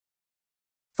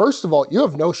 first of all, you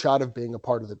have no shot of being a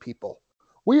part of the people.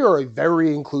 We are a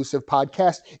very inclusive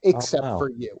podcast, except for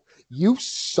you. You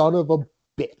son of a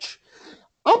bitch.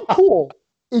 I'm cool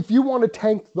if you want to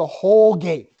tank the whole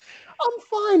game. I'm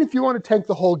fine if you want to tank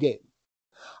the whole game.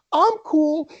 I'm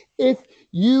cool if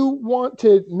you want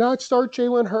to not start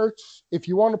Jalen Hurts, if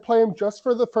you want to play him just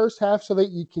for the first half so that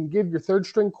you can give your third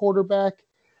string quarterback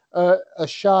a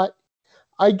shot.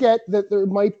 I get that there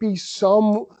might be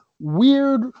some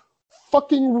weird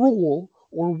fucking rule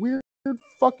or weird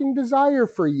fucking desire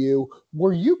for you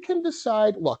where you can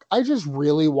decide, look, I just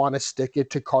really want to stick it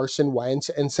to Carson Wentz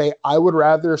and say, I would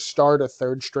rather start a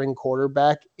third string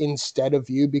quarterback instead of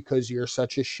you because you're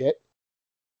such a shit.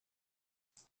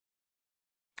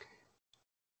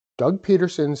 Doug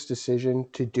Peterson's decision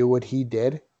to do what he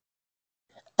did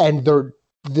and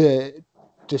the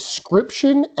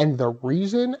description and the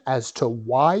reason as to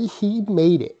why he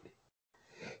made it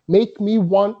make me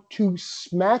want to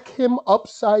smack him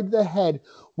upside the head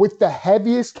with the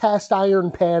heaviest cast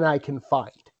iron pan I can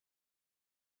find.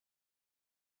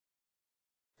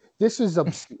 This is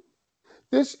obscene.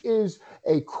 This is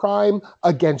a crime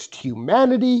against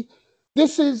humanity.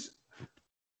 This is,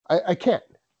 I can't.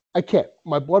 I can't.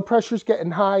 My blood pressure's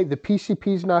getting high. The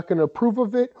PCP's not going to approve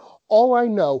of it. All I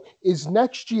know is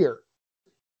next year,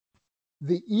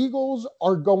 the Eagles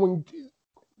are going to,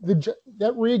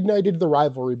 that reignited the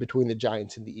rivalry between the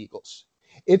Giants and the Eagles.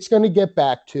 It's going to get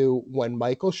back to when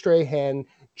Michael Strahan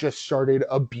just started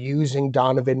abusing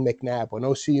Donovan McNabb, when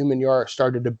Osi Umenyiora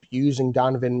started abusing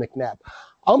Donovan McNabb.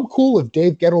 I'm cool if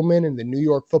Dave Gettleman and the New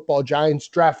York Football Giants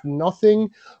draft nothing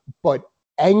but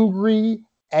angry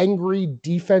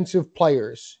defensive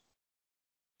players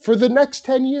for the next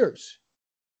 10 years,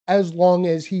 as long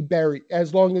as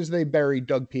they bury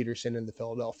Doug Peterson and the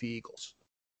Philadelphia Eagles.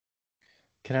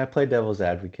 Can I play devil's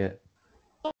advocate?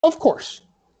 Of course.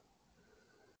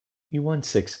 You won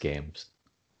 6 games.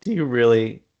 Do you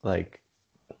really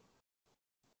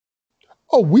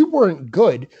Oh, we weren't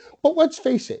good, but let's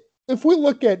face it. If we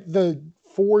look at the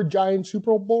 4 Giant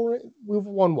Super Bowl, we've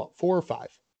won what, 4 or 5?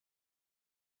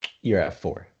 You're at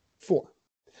 4. 4.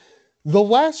 The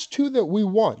last 2 that we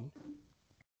won,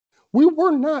 we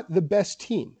were not the best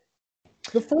team.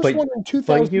 The first one in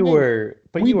 2008.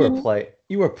 But you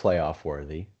were playoff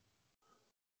worthy.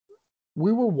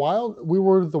 We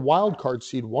were the wild card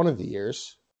seed one of the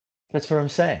years. That's what I'm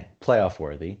saying. Playoff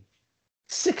worthy.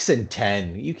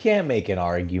 6-10. You can't make an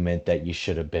argument that you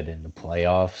should have been in the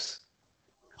playoffs.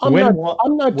 I'm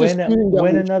not disputing that.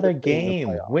 Win another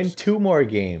game. Win 2 more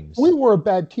games. We were a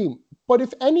bad team. But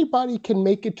if anybody can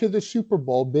make it to the Super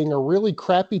Bowl being a really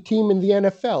crappy team in the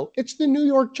NFL, it's the New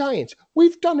York Giants.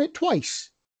 We've done it twice.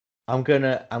 I'm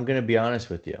gonna be honest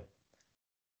with you.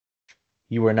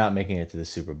 You were not making it to the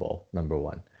Super Bowl, number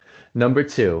 1. Number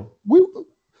 2. We would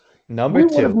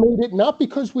have made it not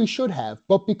because we should have,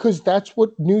 but because that's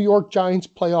what New York Giants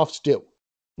playoffs do.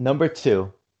 Number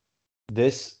 2,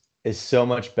 this is so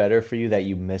much better for you that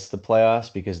you missed the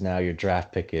playoffs because now your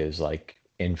draft pick is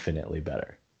infinitely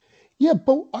better. Yeah,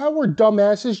 but our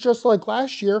dumbasses, just like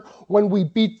last year when we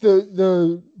beat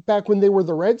the back when they were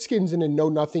the Redskins in a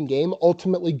 0-0 game,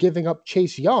 ultimately giving up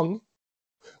Chase Young,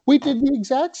 we did the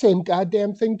exact same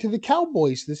goddamn thing to the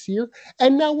Cowboys this year,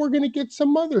 and now we're going to get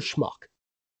some other schmuck.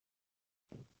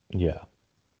 Yeah.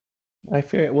 I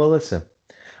fear it. Well, listen,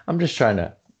 I'm just trying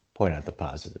to point out the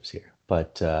positives here.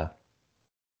 But,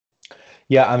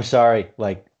 yeah, I'm sorry.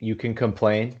 You can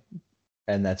complain,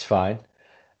 and that's fine.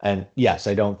 And yes,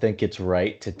 I don't think it's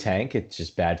right to tank. It's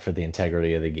just bad for the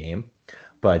integrity of the game.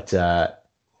 But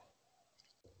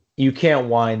you can't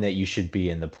whine that you should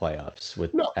be in the playoffs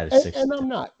at a 6. And I'm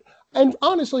not. And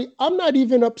honestly, I'm not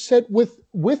even upset with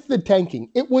the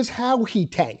tanking. It was how he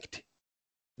tanked.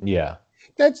 Yeah.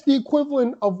 That's the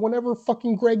equivalent of whenever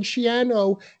fucking Greg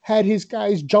Schiano had his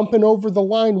guys jumping over the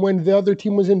line when the other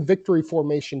team was in victory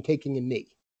formation taking a knee.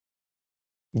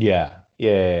 Yeah.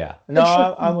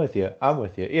 No, I'm with you. Yeah,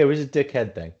 it was a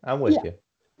dickhead thing. I'm with you.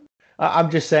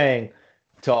 I'm just saying,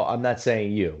 I'm not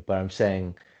saying you, but I'm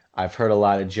saying I've heard a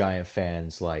lot of Giant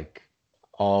fans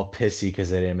all pissy because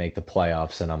they didn't make the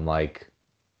playoffs, and I'm like,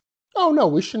 oh no,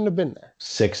 we shouldn't have been there.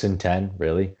 6-10,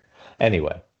 really?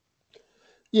 Anyway.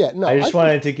 Yeah, no. I just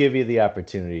wanted to give you the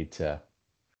opportunity to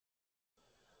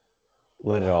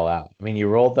let it all out. I mean, you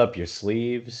rolled up your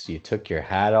sleeves, you took your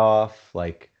hat off,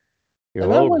 you're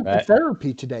and I went to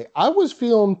therapy today. I was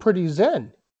feeling pretty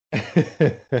zen.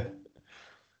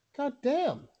 God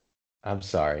damn. I'm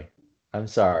sorry.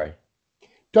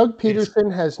 Doug Peterson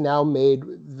has now made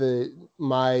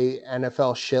my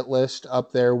NFL shit list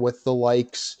up there with the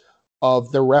likes of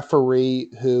the referee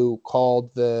who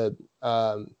called the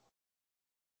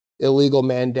illegal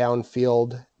man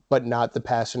downfield, but not the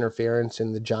pass interference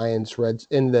in the Giants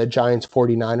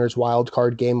 49ers wild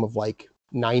card game of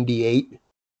 98.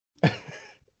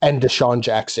 And Deshaun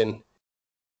Jackson.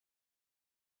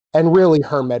 And really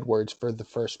Herm Edwards for the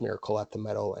first miracle at the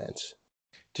Meadowlands.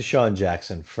 Deshaun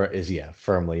Jackson is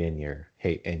firmly in your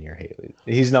hate.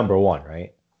 He's number 1,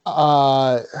 right?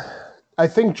 I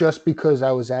think just because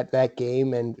I was at that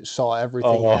game and saw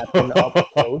everything happen up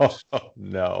close.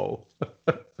 No.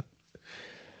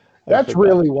 That's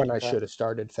really when I should have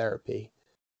started therapy.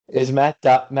 Is Matt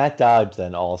Dodge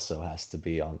then also has to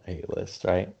be on the hate list,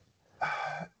 right?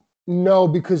 No,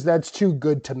 because that's too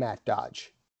good to Matt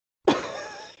Dodge.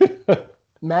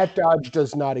 Matt Dodge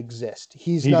does not exist.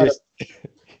 He's not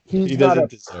a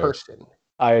person.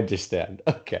 I understand.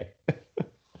 Okay.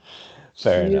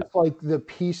 Fair enough. He is the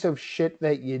piece of shit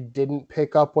that you didn't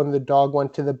pick up when the dog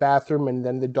went to the bathroom and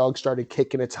then the dog started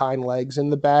kicking its hind legs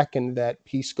in the back and that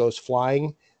piece goes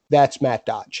flying. That's Matt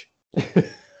Dodge.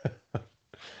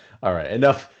 All right.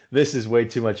 Enough. This is way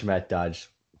too much Matt Dodge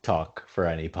talk for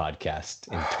any podcast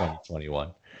in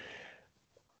 2021.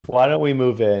 Why don't we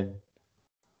move in?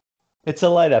 It's a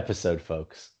light episode,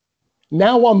 folks.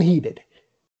 Now I'm heated.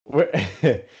 We're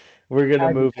we're gonna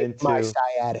Time to move take my into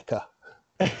sciatica.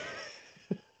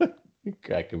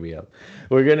 cracking me up.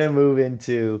 We're gonna move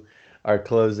into our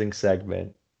closing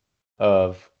segment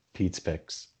of Pete's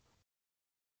picks.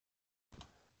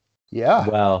 Yeah.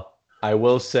 Well, I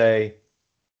will say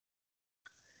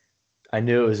I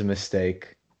knew it was a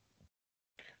mistake.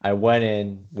 I went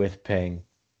in with Ping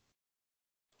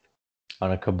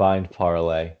on a combined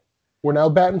parlay. We're now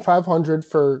batting 500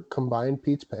 for combined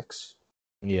Pete's picks.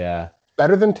 Yeah,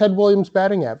 Better than Ted Williams'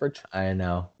 batting average. I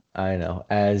know.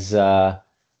 As our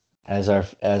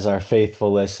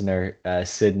faithful listener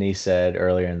Sydney said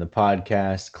earlier in the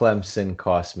podcast, Clemson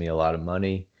cost me a lot of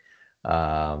money,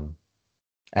 and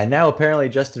now apparently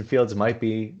Justin Fields might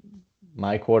be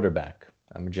my quarterback.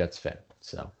 I'm a Jets fan,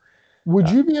 so Would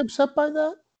you be upset by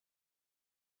that?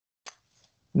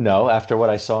 no. After what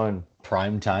I saw in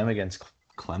prime time against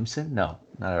Clemson, no,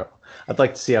 not at all. I'd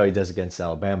like to see how he does against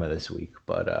Alabama this week,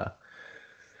 but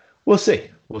we'll see.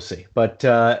 We'll see. But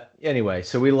anyway,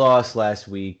 so we lost last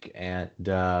week, and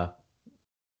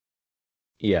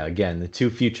yeah, again, the two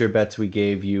future bets we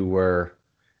gave you were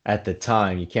at the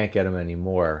time, you can't get them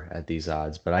anymore at these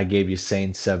odds, but I gave you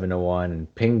Saints 7-1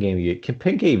 and Ping gave you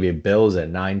Bills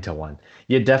at 9-1.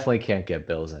 You definitely can't get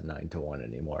Bills at 9-1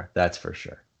 anymore. That's for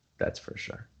sure. That's for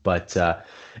sure. But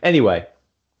anyway,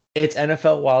 it's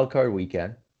NFL wildcard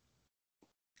weekend,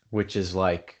 which is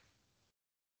like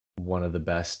one of the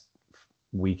best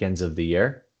weekends of the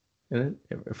year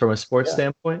from a sports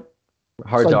standpoint.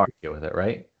 Hard to argue with it,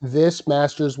 right? This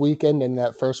Masters weekend and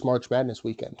that first March Madness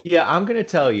weekend. Yeah, I'm gonna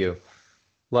tell you,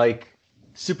 like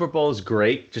Super Bowl is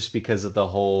great just because of the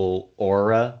whole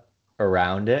aura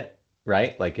around it,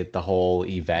 right? Like the whole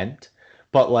event.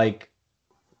 But like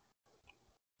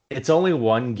it's only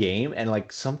one game, and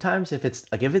like sometimes if it's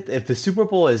like if the Super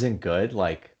Bowl isn't good,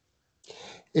 like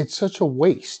It's such a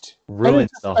waste. ruins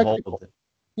the whole.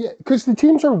 Yeah, because the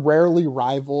teams are rarely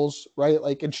rivals, right?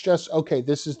 Like it's just okay,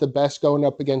 this is the best going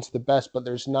up against the best, but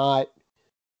there's not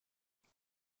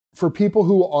for people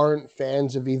who aren't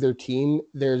fans of either team,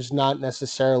 there's not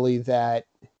necessarily that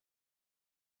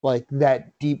like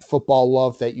that deep football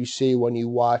love that you see when you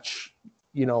watch,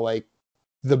 like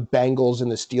the Bengals and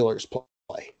the Steelers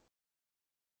play.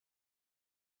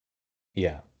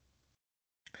 Yeah.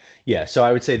 Yeah. So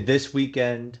I would say this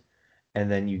weekend, and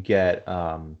then you get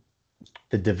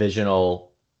the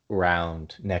divisional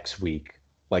round next week.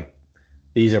 Like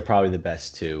these are probably the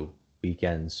best two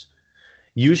weekends.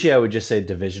 Usually I would just say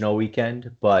divisional weekend,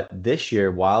 but this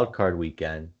year, wild card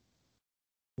weekend,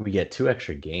 we get 2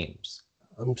 extra games.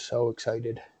 I'm so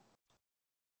excited.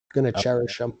 Gonna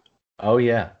cherish them. Oh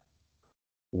yeah.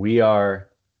 We are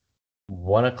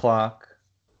 1:00,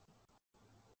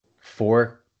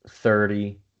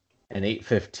 4:30, and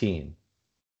 8:15.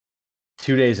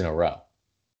 2 days in a row.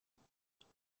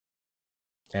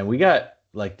 And we got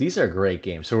like these are great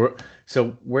games. So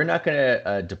we're not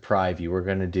gonna deprive you. We're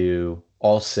gonna do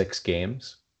all 6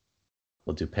 games.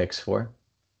 We'll do picks for.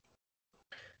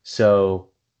 So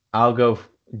I'll go.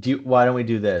 Why don't we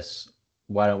do this?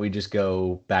 Why don't we just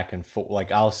go back and forth?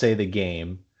 Like I'll say the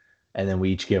game, and then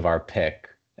we each give our pick,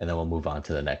 and then we'll move on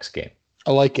to the next game.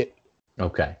 I like it.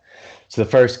 Okay. So the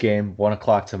first game,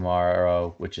 1:00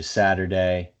 tomorrow, which is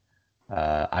Saturday.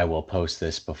 I will post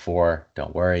this before.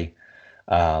 Don't worry.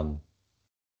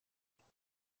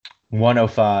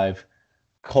 105,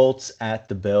 Colts at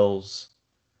the Bills.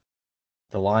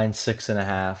 The line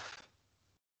 6.5.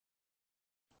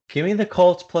 Give me the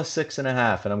Colts plus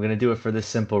 6.5, and I'm going to do it for this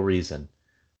simple reason.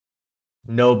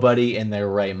 Nobody in their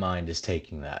right mind is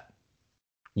taking that.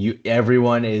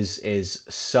 Everyone is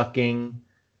sucking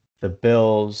the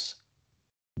Bills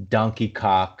donkey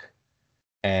cock,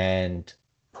 and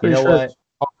Pretty you know sure what? it's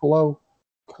Buffalo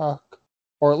cock,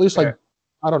 or at least like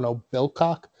I don't know, Bill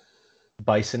cock,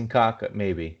 bison cock,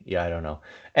 maybe. Yeah, I don't know.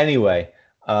 Anyway,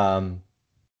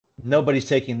 nobody's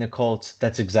taking the Colts.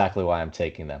 That's exactly why I'm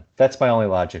taking them. That's my only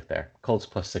logic there. Colts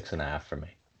plus 6.5 for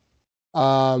me.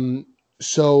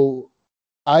 So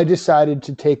I decided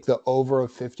to take the over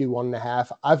of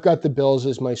 51.5. I've got the Bills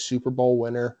as my Super Bowl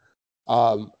winner.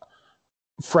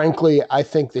 Frankly, I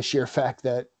think the sheer fact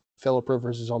that Philip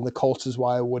Rivers is on the Colts is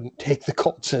why I wouldn't take the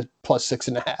Colts at plus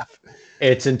 6.5.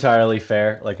 It's entirely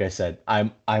fair. Like I said,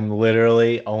 I'm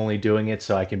literally only doing it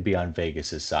so I can be on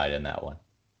Vegas's side in that one.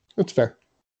 That's fair.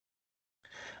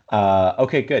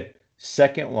 Okay, good.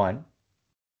 Second one,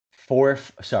 I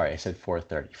said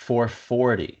 4:30.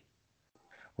 4:40.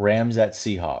 Rams at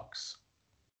Seahawks.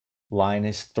 Line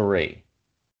is 3.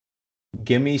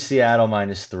 Give me Seattle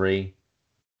 -3.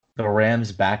 The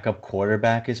Rams' backup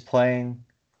quarterback is playing,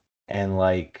 and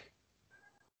like,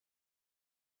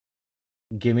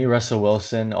 give me Russell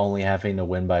Wilson only having to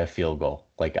win by a field goal.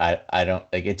 Like, I don't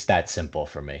like it's that simple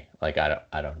for me. Like,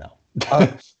 I don't know. Uh,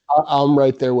 I'm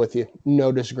right there with you.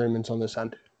 No disagreements on this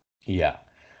end. Yeah.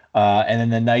 And then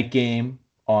the night game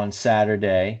on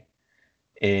Saturday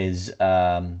is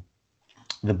the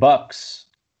Bucks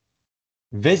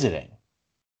visiting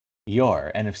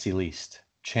your NFC least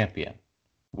champion,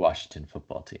 Washington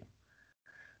football team.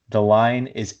 The line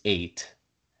is 8,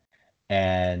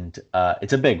 and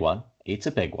it's a big one. 8's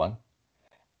a big one.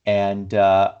 And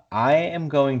I am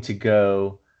going to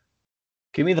go,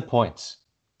 give me the points.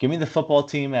 Give me the football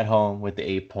team at home with the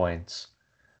 8 points.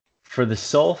 For the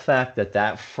sole fact that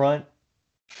that front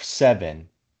seven,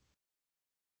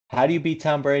 how do you beat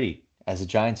Tom Brady as a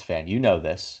Giants fan? You know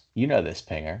this. You know this,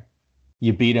 Pinger.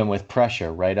 You beat him with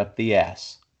pressure right up the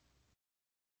ass.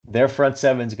 Their front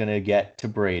seven's going to get to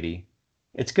Brady.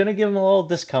 It's going to give him a little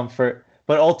discomfort,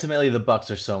 but ultimately the Bucks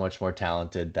are so much more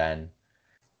talented than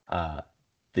uh,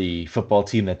 the football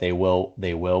team that they will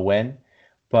win.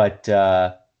 But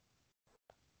the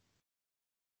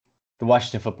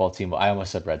Washington football team, I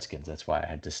almost said Redskins. That's why I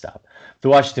had to stop. The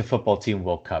Washington football team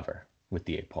will cover with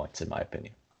the 8 points, in my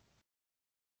opinion.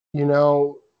 You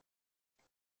know,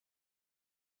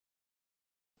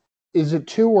 is it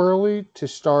too early to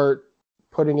start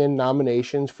putting in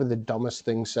nominations for the dumbest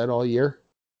thing said all year?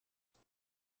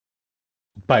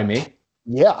 By me?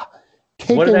 Yeah.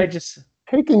 What did I just?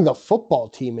 Taking the football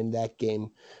team in that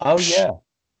game. Oh, yeah.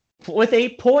 With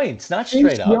 8 points, not Chase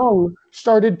straight up. Young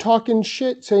started talking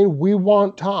shit saying, "We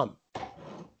want Tom."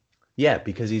 Yeah,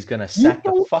 because he's going to You sack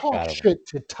the don't fuck talk out of him. shit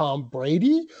to Tom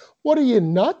Brady. What are you,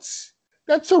 nuts?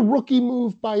 That's a rookie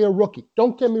move by a rookie.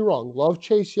 Don't get me wrong. Love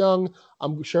Chase Young.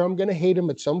 I'm sure I'm going to hate him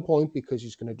at some point because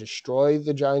he's going to destroy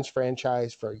the Giants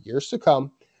franchise for years to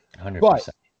come. 100%. But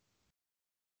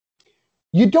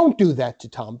you don't do that to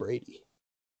Tom Brady.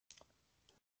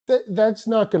 That's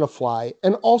not going to fly.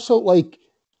 And also, like,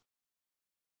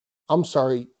 I'm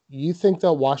sorry, you think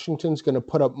that Washington's going to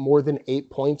put up more than 8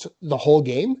 points the whole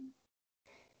game?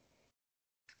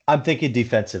 I'm thinking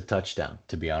defensive touchdown,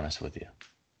 to be honest with you.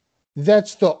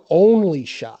 That's the only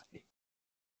shot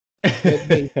that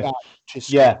they got to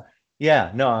score. Yeah.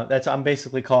 Yeah. No, I'm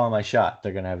basically calling my shot.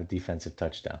 They're going to have a defensive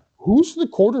touchdown. Who's the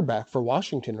quarterback for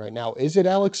Washington right now? Is it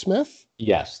Alex Smith?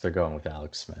 Yes, they're going with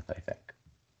Alex Smith, I think.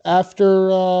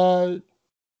 After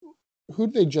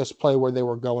who'd they just play where they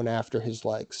were going after his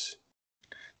legs?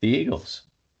 The Eagles.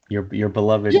 Your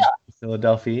beloved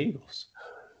Philadelphia Eagles.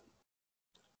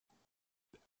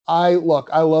 I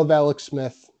love Alex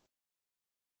Smith.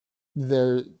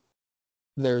 There's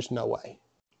no way.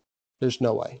 There's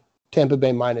no way. Tampa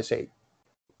Bay -8.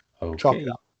 Chalk it Okay.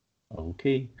 up.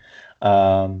 Okay.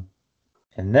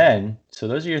 And then, so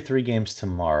those are your 3 games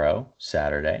tomorrow,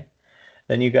 Saturday.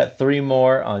 Then you got 3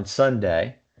 more on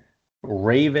Sunday.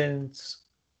 Ravens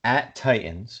at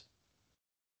Titans.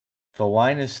 The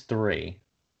line is 3.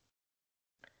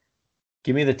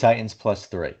 Give me the Titans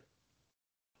 +3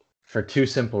 for 2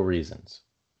 simple reasons.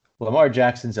 Lamar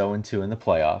Jackson's 0-2 in the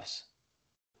playoffs,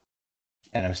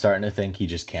 and I'm starting to think he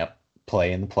just can't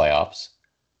play in the playoffs.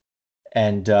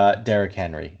 And Derrick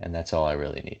Henry, and that's all I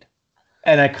really need.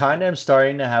 And I kind of am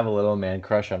starting to have a little man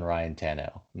crush on Ryan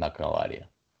Tannehill. I'm not going to lie to you.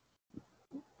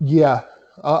 Yeah,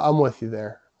 I'm with you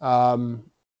there. I'm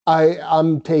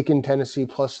taking Tennessee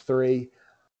 +3.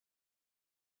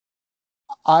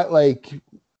 I like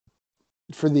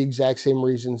for the exact same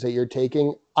reasons that you're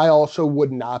taking. I also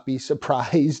would not be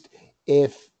surprised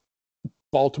if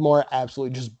Baltimore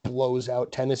absolutely just blows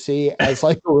out Tennessee as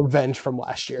like a revenge from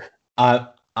last year.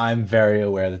 I'm very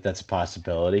aware that that's a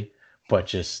possibility, but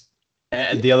just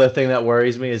the other thing that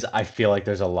worries me is I feel like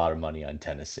there's a lot of money on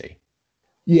Tennessee.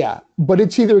 Yeah, but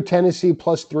it's either Tennessee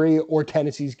 +3 or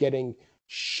Tennessee's getting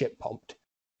shit pumped.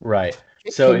 Right.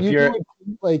 So Can if you you're do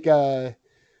like a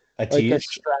tease,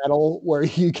 straddle where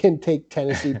you can take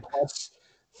Tennessee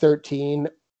 +13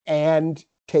 and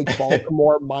take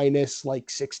Baltimore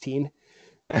 -16?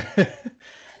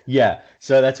 yeah.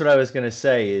 So that's what I was gonna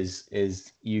say is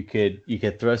you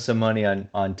could throw some money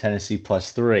on Tennessee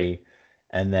 +3,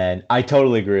 and then I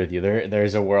totally agree with you.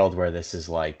 There's a world where this is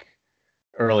like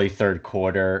early third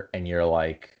quarter, and you're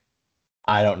like,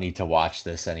 I don't need to watch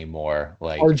this anymore.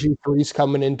 Like RG3's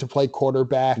coming in to play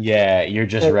quarterback. yeah, you're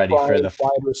just ready for the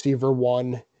wide receiver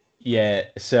 1. yeah.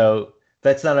 So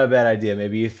that's not a bad idea.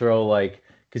 Maybe you throw like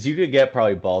because you could get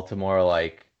probably Baltimore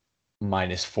like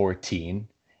 -14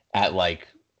 at like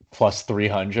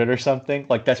 +300 or something.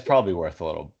 Like that's probably worth a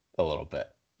little bit.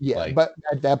 Yeah, Like but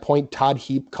at that point, Todd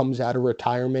Heap comes out of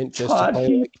retirement just to Todd play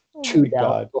Heap. like Oh two my down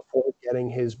God. before getting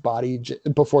his body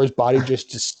before his body just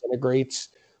disintegrates.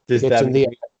 He Does gets that in mean the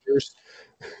we Avengers.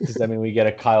 does that mean we get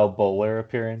a Kyle Bowler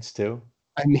appearance too?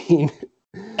 I mean,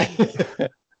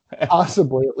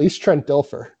 possibly at least Trent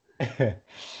Dilfer.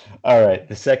 All right.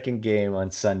 The second game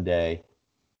on Sunday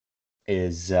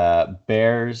is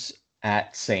Bears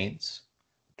at Saints.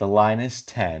 The line is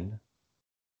 10.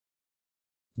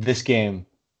 This game,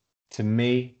 to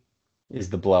me, is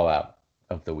the blowout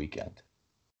of the weekend.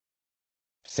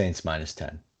 Saints minus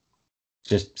 10.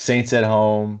 Just Saints at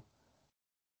home.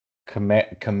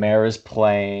 Kamara's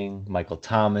playing. Michael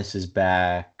Thomas is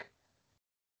back.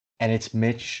 And it's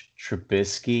Mitch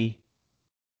Trubisky.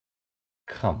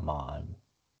 Come on.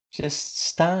 Just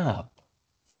stop.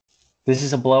 This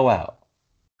is a blowout.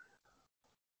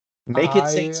 Make it I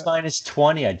Saints minus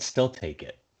 20. I'd still take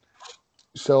it.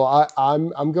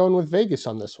 I'm going with Vegas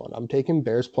on this one. I'm taking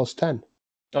Bears plus 10.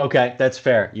 Okay, that's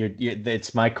fair.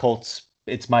 It's my Colts.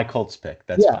 It's my Colts pick.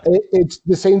 That's Yeah, fine. it's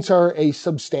the Saints are a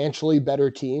substantially better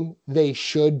team. They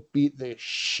should beat the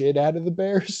shit out of the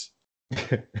Bears.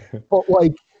 But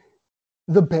like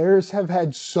the Bears have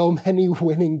had so many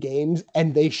winning games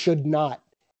and they should not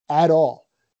at all.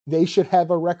 They should have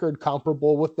a record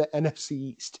comparable with the NFC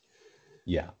East.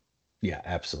 Yeah. Yeah,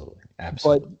 absolutely. But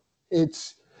Absolutely.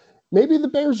 it's maybe the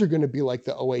Bears are going to be like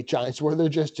the '08 Giants where they're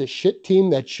just a shit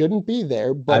team that shouldn't be there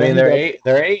I but mean, end up.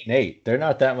 they're 8-8. They're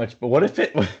not that much, but what if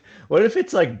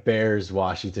it's like Bears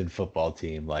Washington football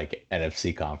team like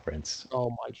NFC conference Oh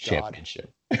my god.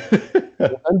 championship? Well,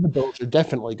 then the Bills are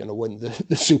definitely going to win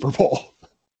the Super Bowl.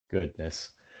 Goodness.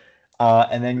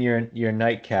 And then your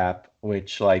nightcap,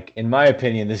 which like in my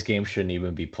opinion, this game shouldn't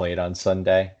even be played on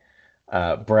Sunday.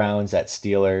 Browns at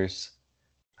Steelers.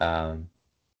 Um,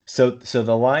 so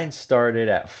the line started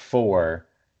at 4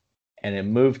 and it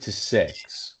moved to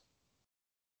 6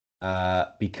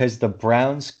 because the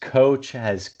Browns coach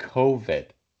has COVID.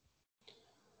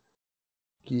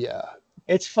 Yeah.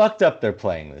 It's fucked up they're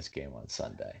playing this game on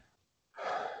Sunday.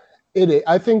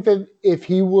 I think that if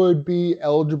he would be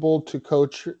eligible to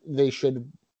coach, they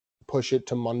should push it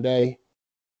to Monday.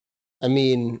 I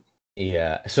mean,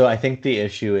 Yeah, so I think the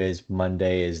issue is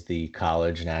Monday is the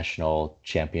college national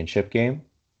championship game.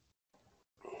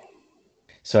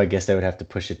 So I guess they would have to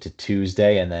push it to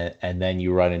Tuesday and then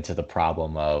you run into the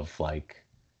problem of like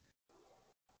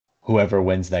whoever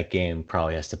wins that game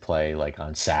probably has to play like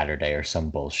on Saturday or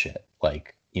some bullshit.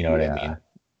 Like, you know what I yeah. mean?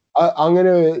 I'm going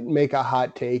to make a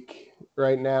hot take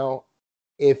right now.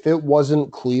 If it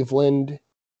wasn't Cleveland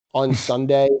on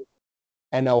Sunday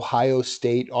and Ohio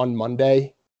State on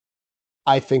Monday,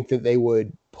 I think that they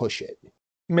would push it.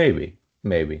 Maybe,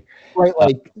 maybe. Right? Uh,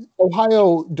 Like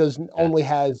Ohio does yeah, only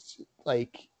has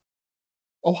like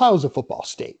Ohio's a football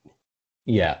state.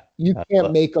 yeah. You can't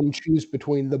Look, make them choose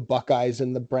between the Buckeyes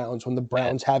and the Browns when the and,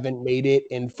 Browns haven't made it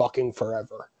in fucking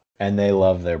forever. and they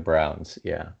love their Browns.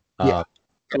 Yeah. Yeah.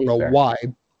 I don't know Fair. why.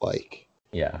 Like,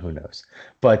 Yeah, who knows?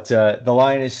 But the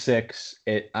line is 6.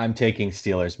 I'm taking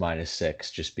Steelers minus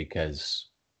 6 just because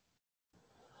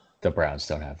the Browns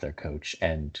don't have their coach.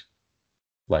 And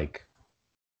like,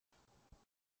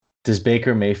 does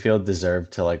Baker Mayfield deserve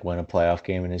to like win a playoff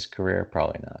game in his career?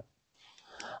 Probably not.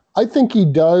 I think he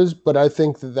does, but I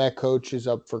think that coach is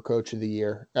up for coach of the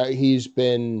year.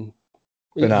 Phenomenal.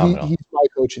 He's my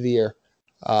coach of the year.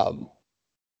 Um,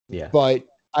 Yeah. but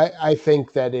I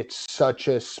think that it's such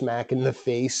a smack in the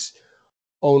face,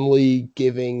 only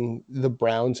giving the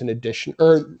Browns an addition,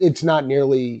 or it's not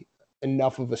nearly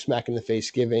enough of a smack in the face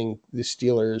giving the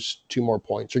Steelers 2 more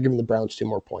points or giving the Browns 2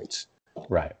 more points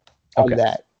Right. on Okay.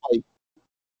 that. Like,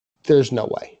 there's no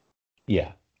way.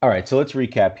 Yeah. All right. So let's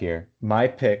recap here. My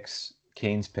picks,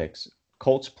 Kane's picks: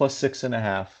 Colts plus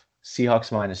 6.5,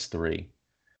 Seahawks minus 3,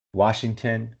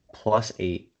 Washington plus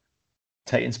 8,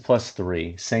 Titans plus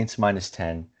 3, Saints minus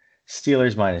 10,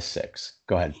 Steelers minus 6.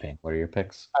 Go ahead, Pink. What are your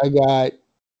picks? I got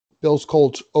Bills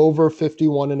Colts over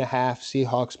 51.5,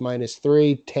 Seahawks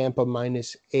 -3, Tampa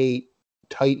 -8,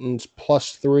 Titans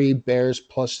 +3, Bears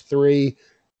 +3,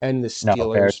 and the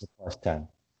No, Bears Steelers are plus 10.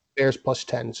 Bears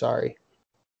 +10, sorry.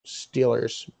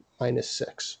 Steelers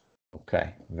 -6.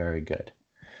 Okay. Very good.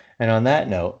 And on that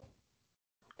note,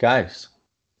 guys,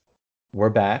 we're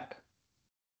back.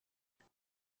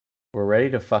 We're ready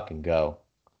to fucking go.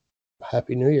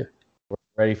 Happy New Year. We're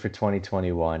ready for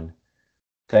 2021.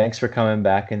 Thanks for coming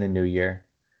back in the new year.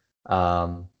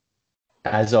 Um,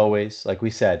 as always, like we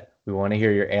said, we want to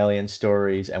hear your alien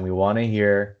stories and we want to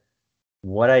hear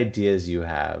what ideas you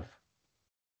have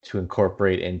to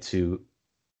incorporate into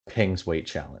Ping's weight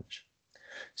challenge.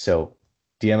 So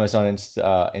DM us on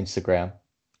Instagram.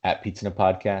 at Pizza and a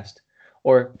Podcast,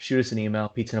 or shoot us an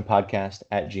email,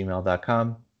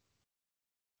 pizzaandapodcast@gmail.com.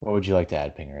 What would you like to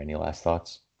add, Pinger? Any last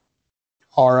thoughts?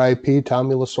 R.I.P.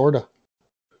 Tommy Lasorda.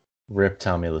 Rip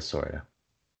Tommy Lasorda.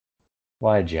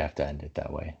 Why did you have to end it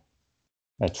that way?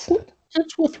 That's sad.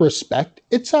 It's with respect.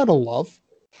 It's out of love.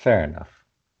 Fair enough.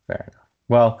 Fair enough.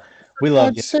 Well, we For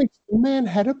love God's sake, the man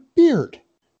had a beard.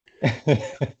 you.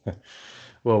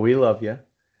 Well, we love you.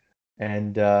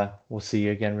 And we'll see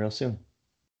you again real soon.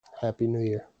 Happy New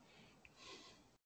Year.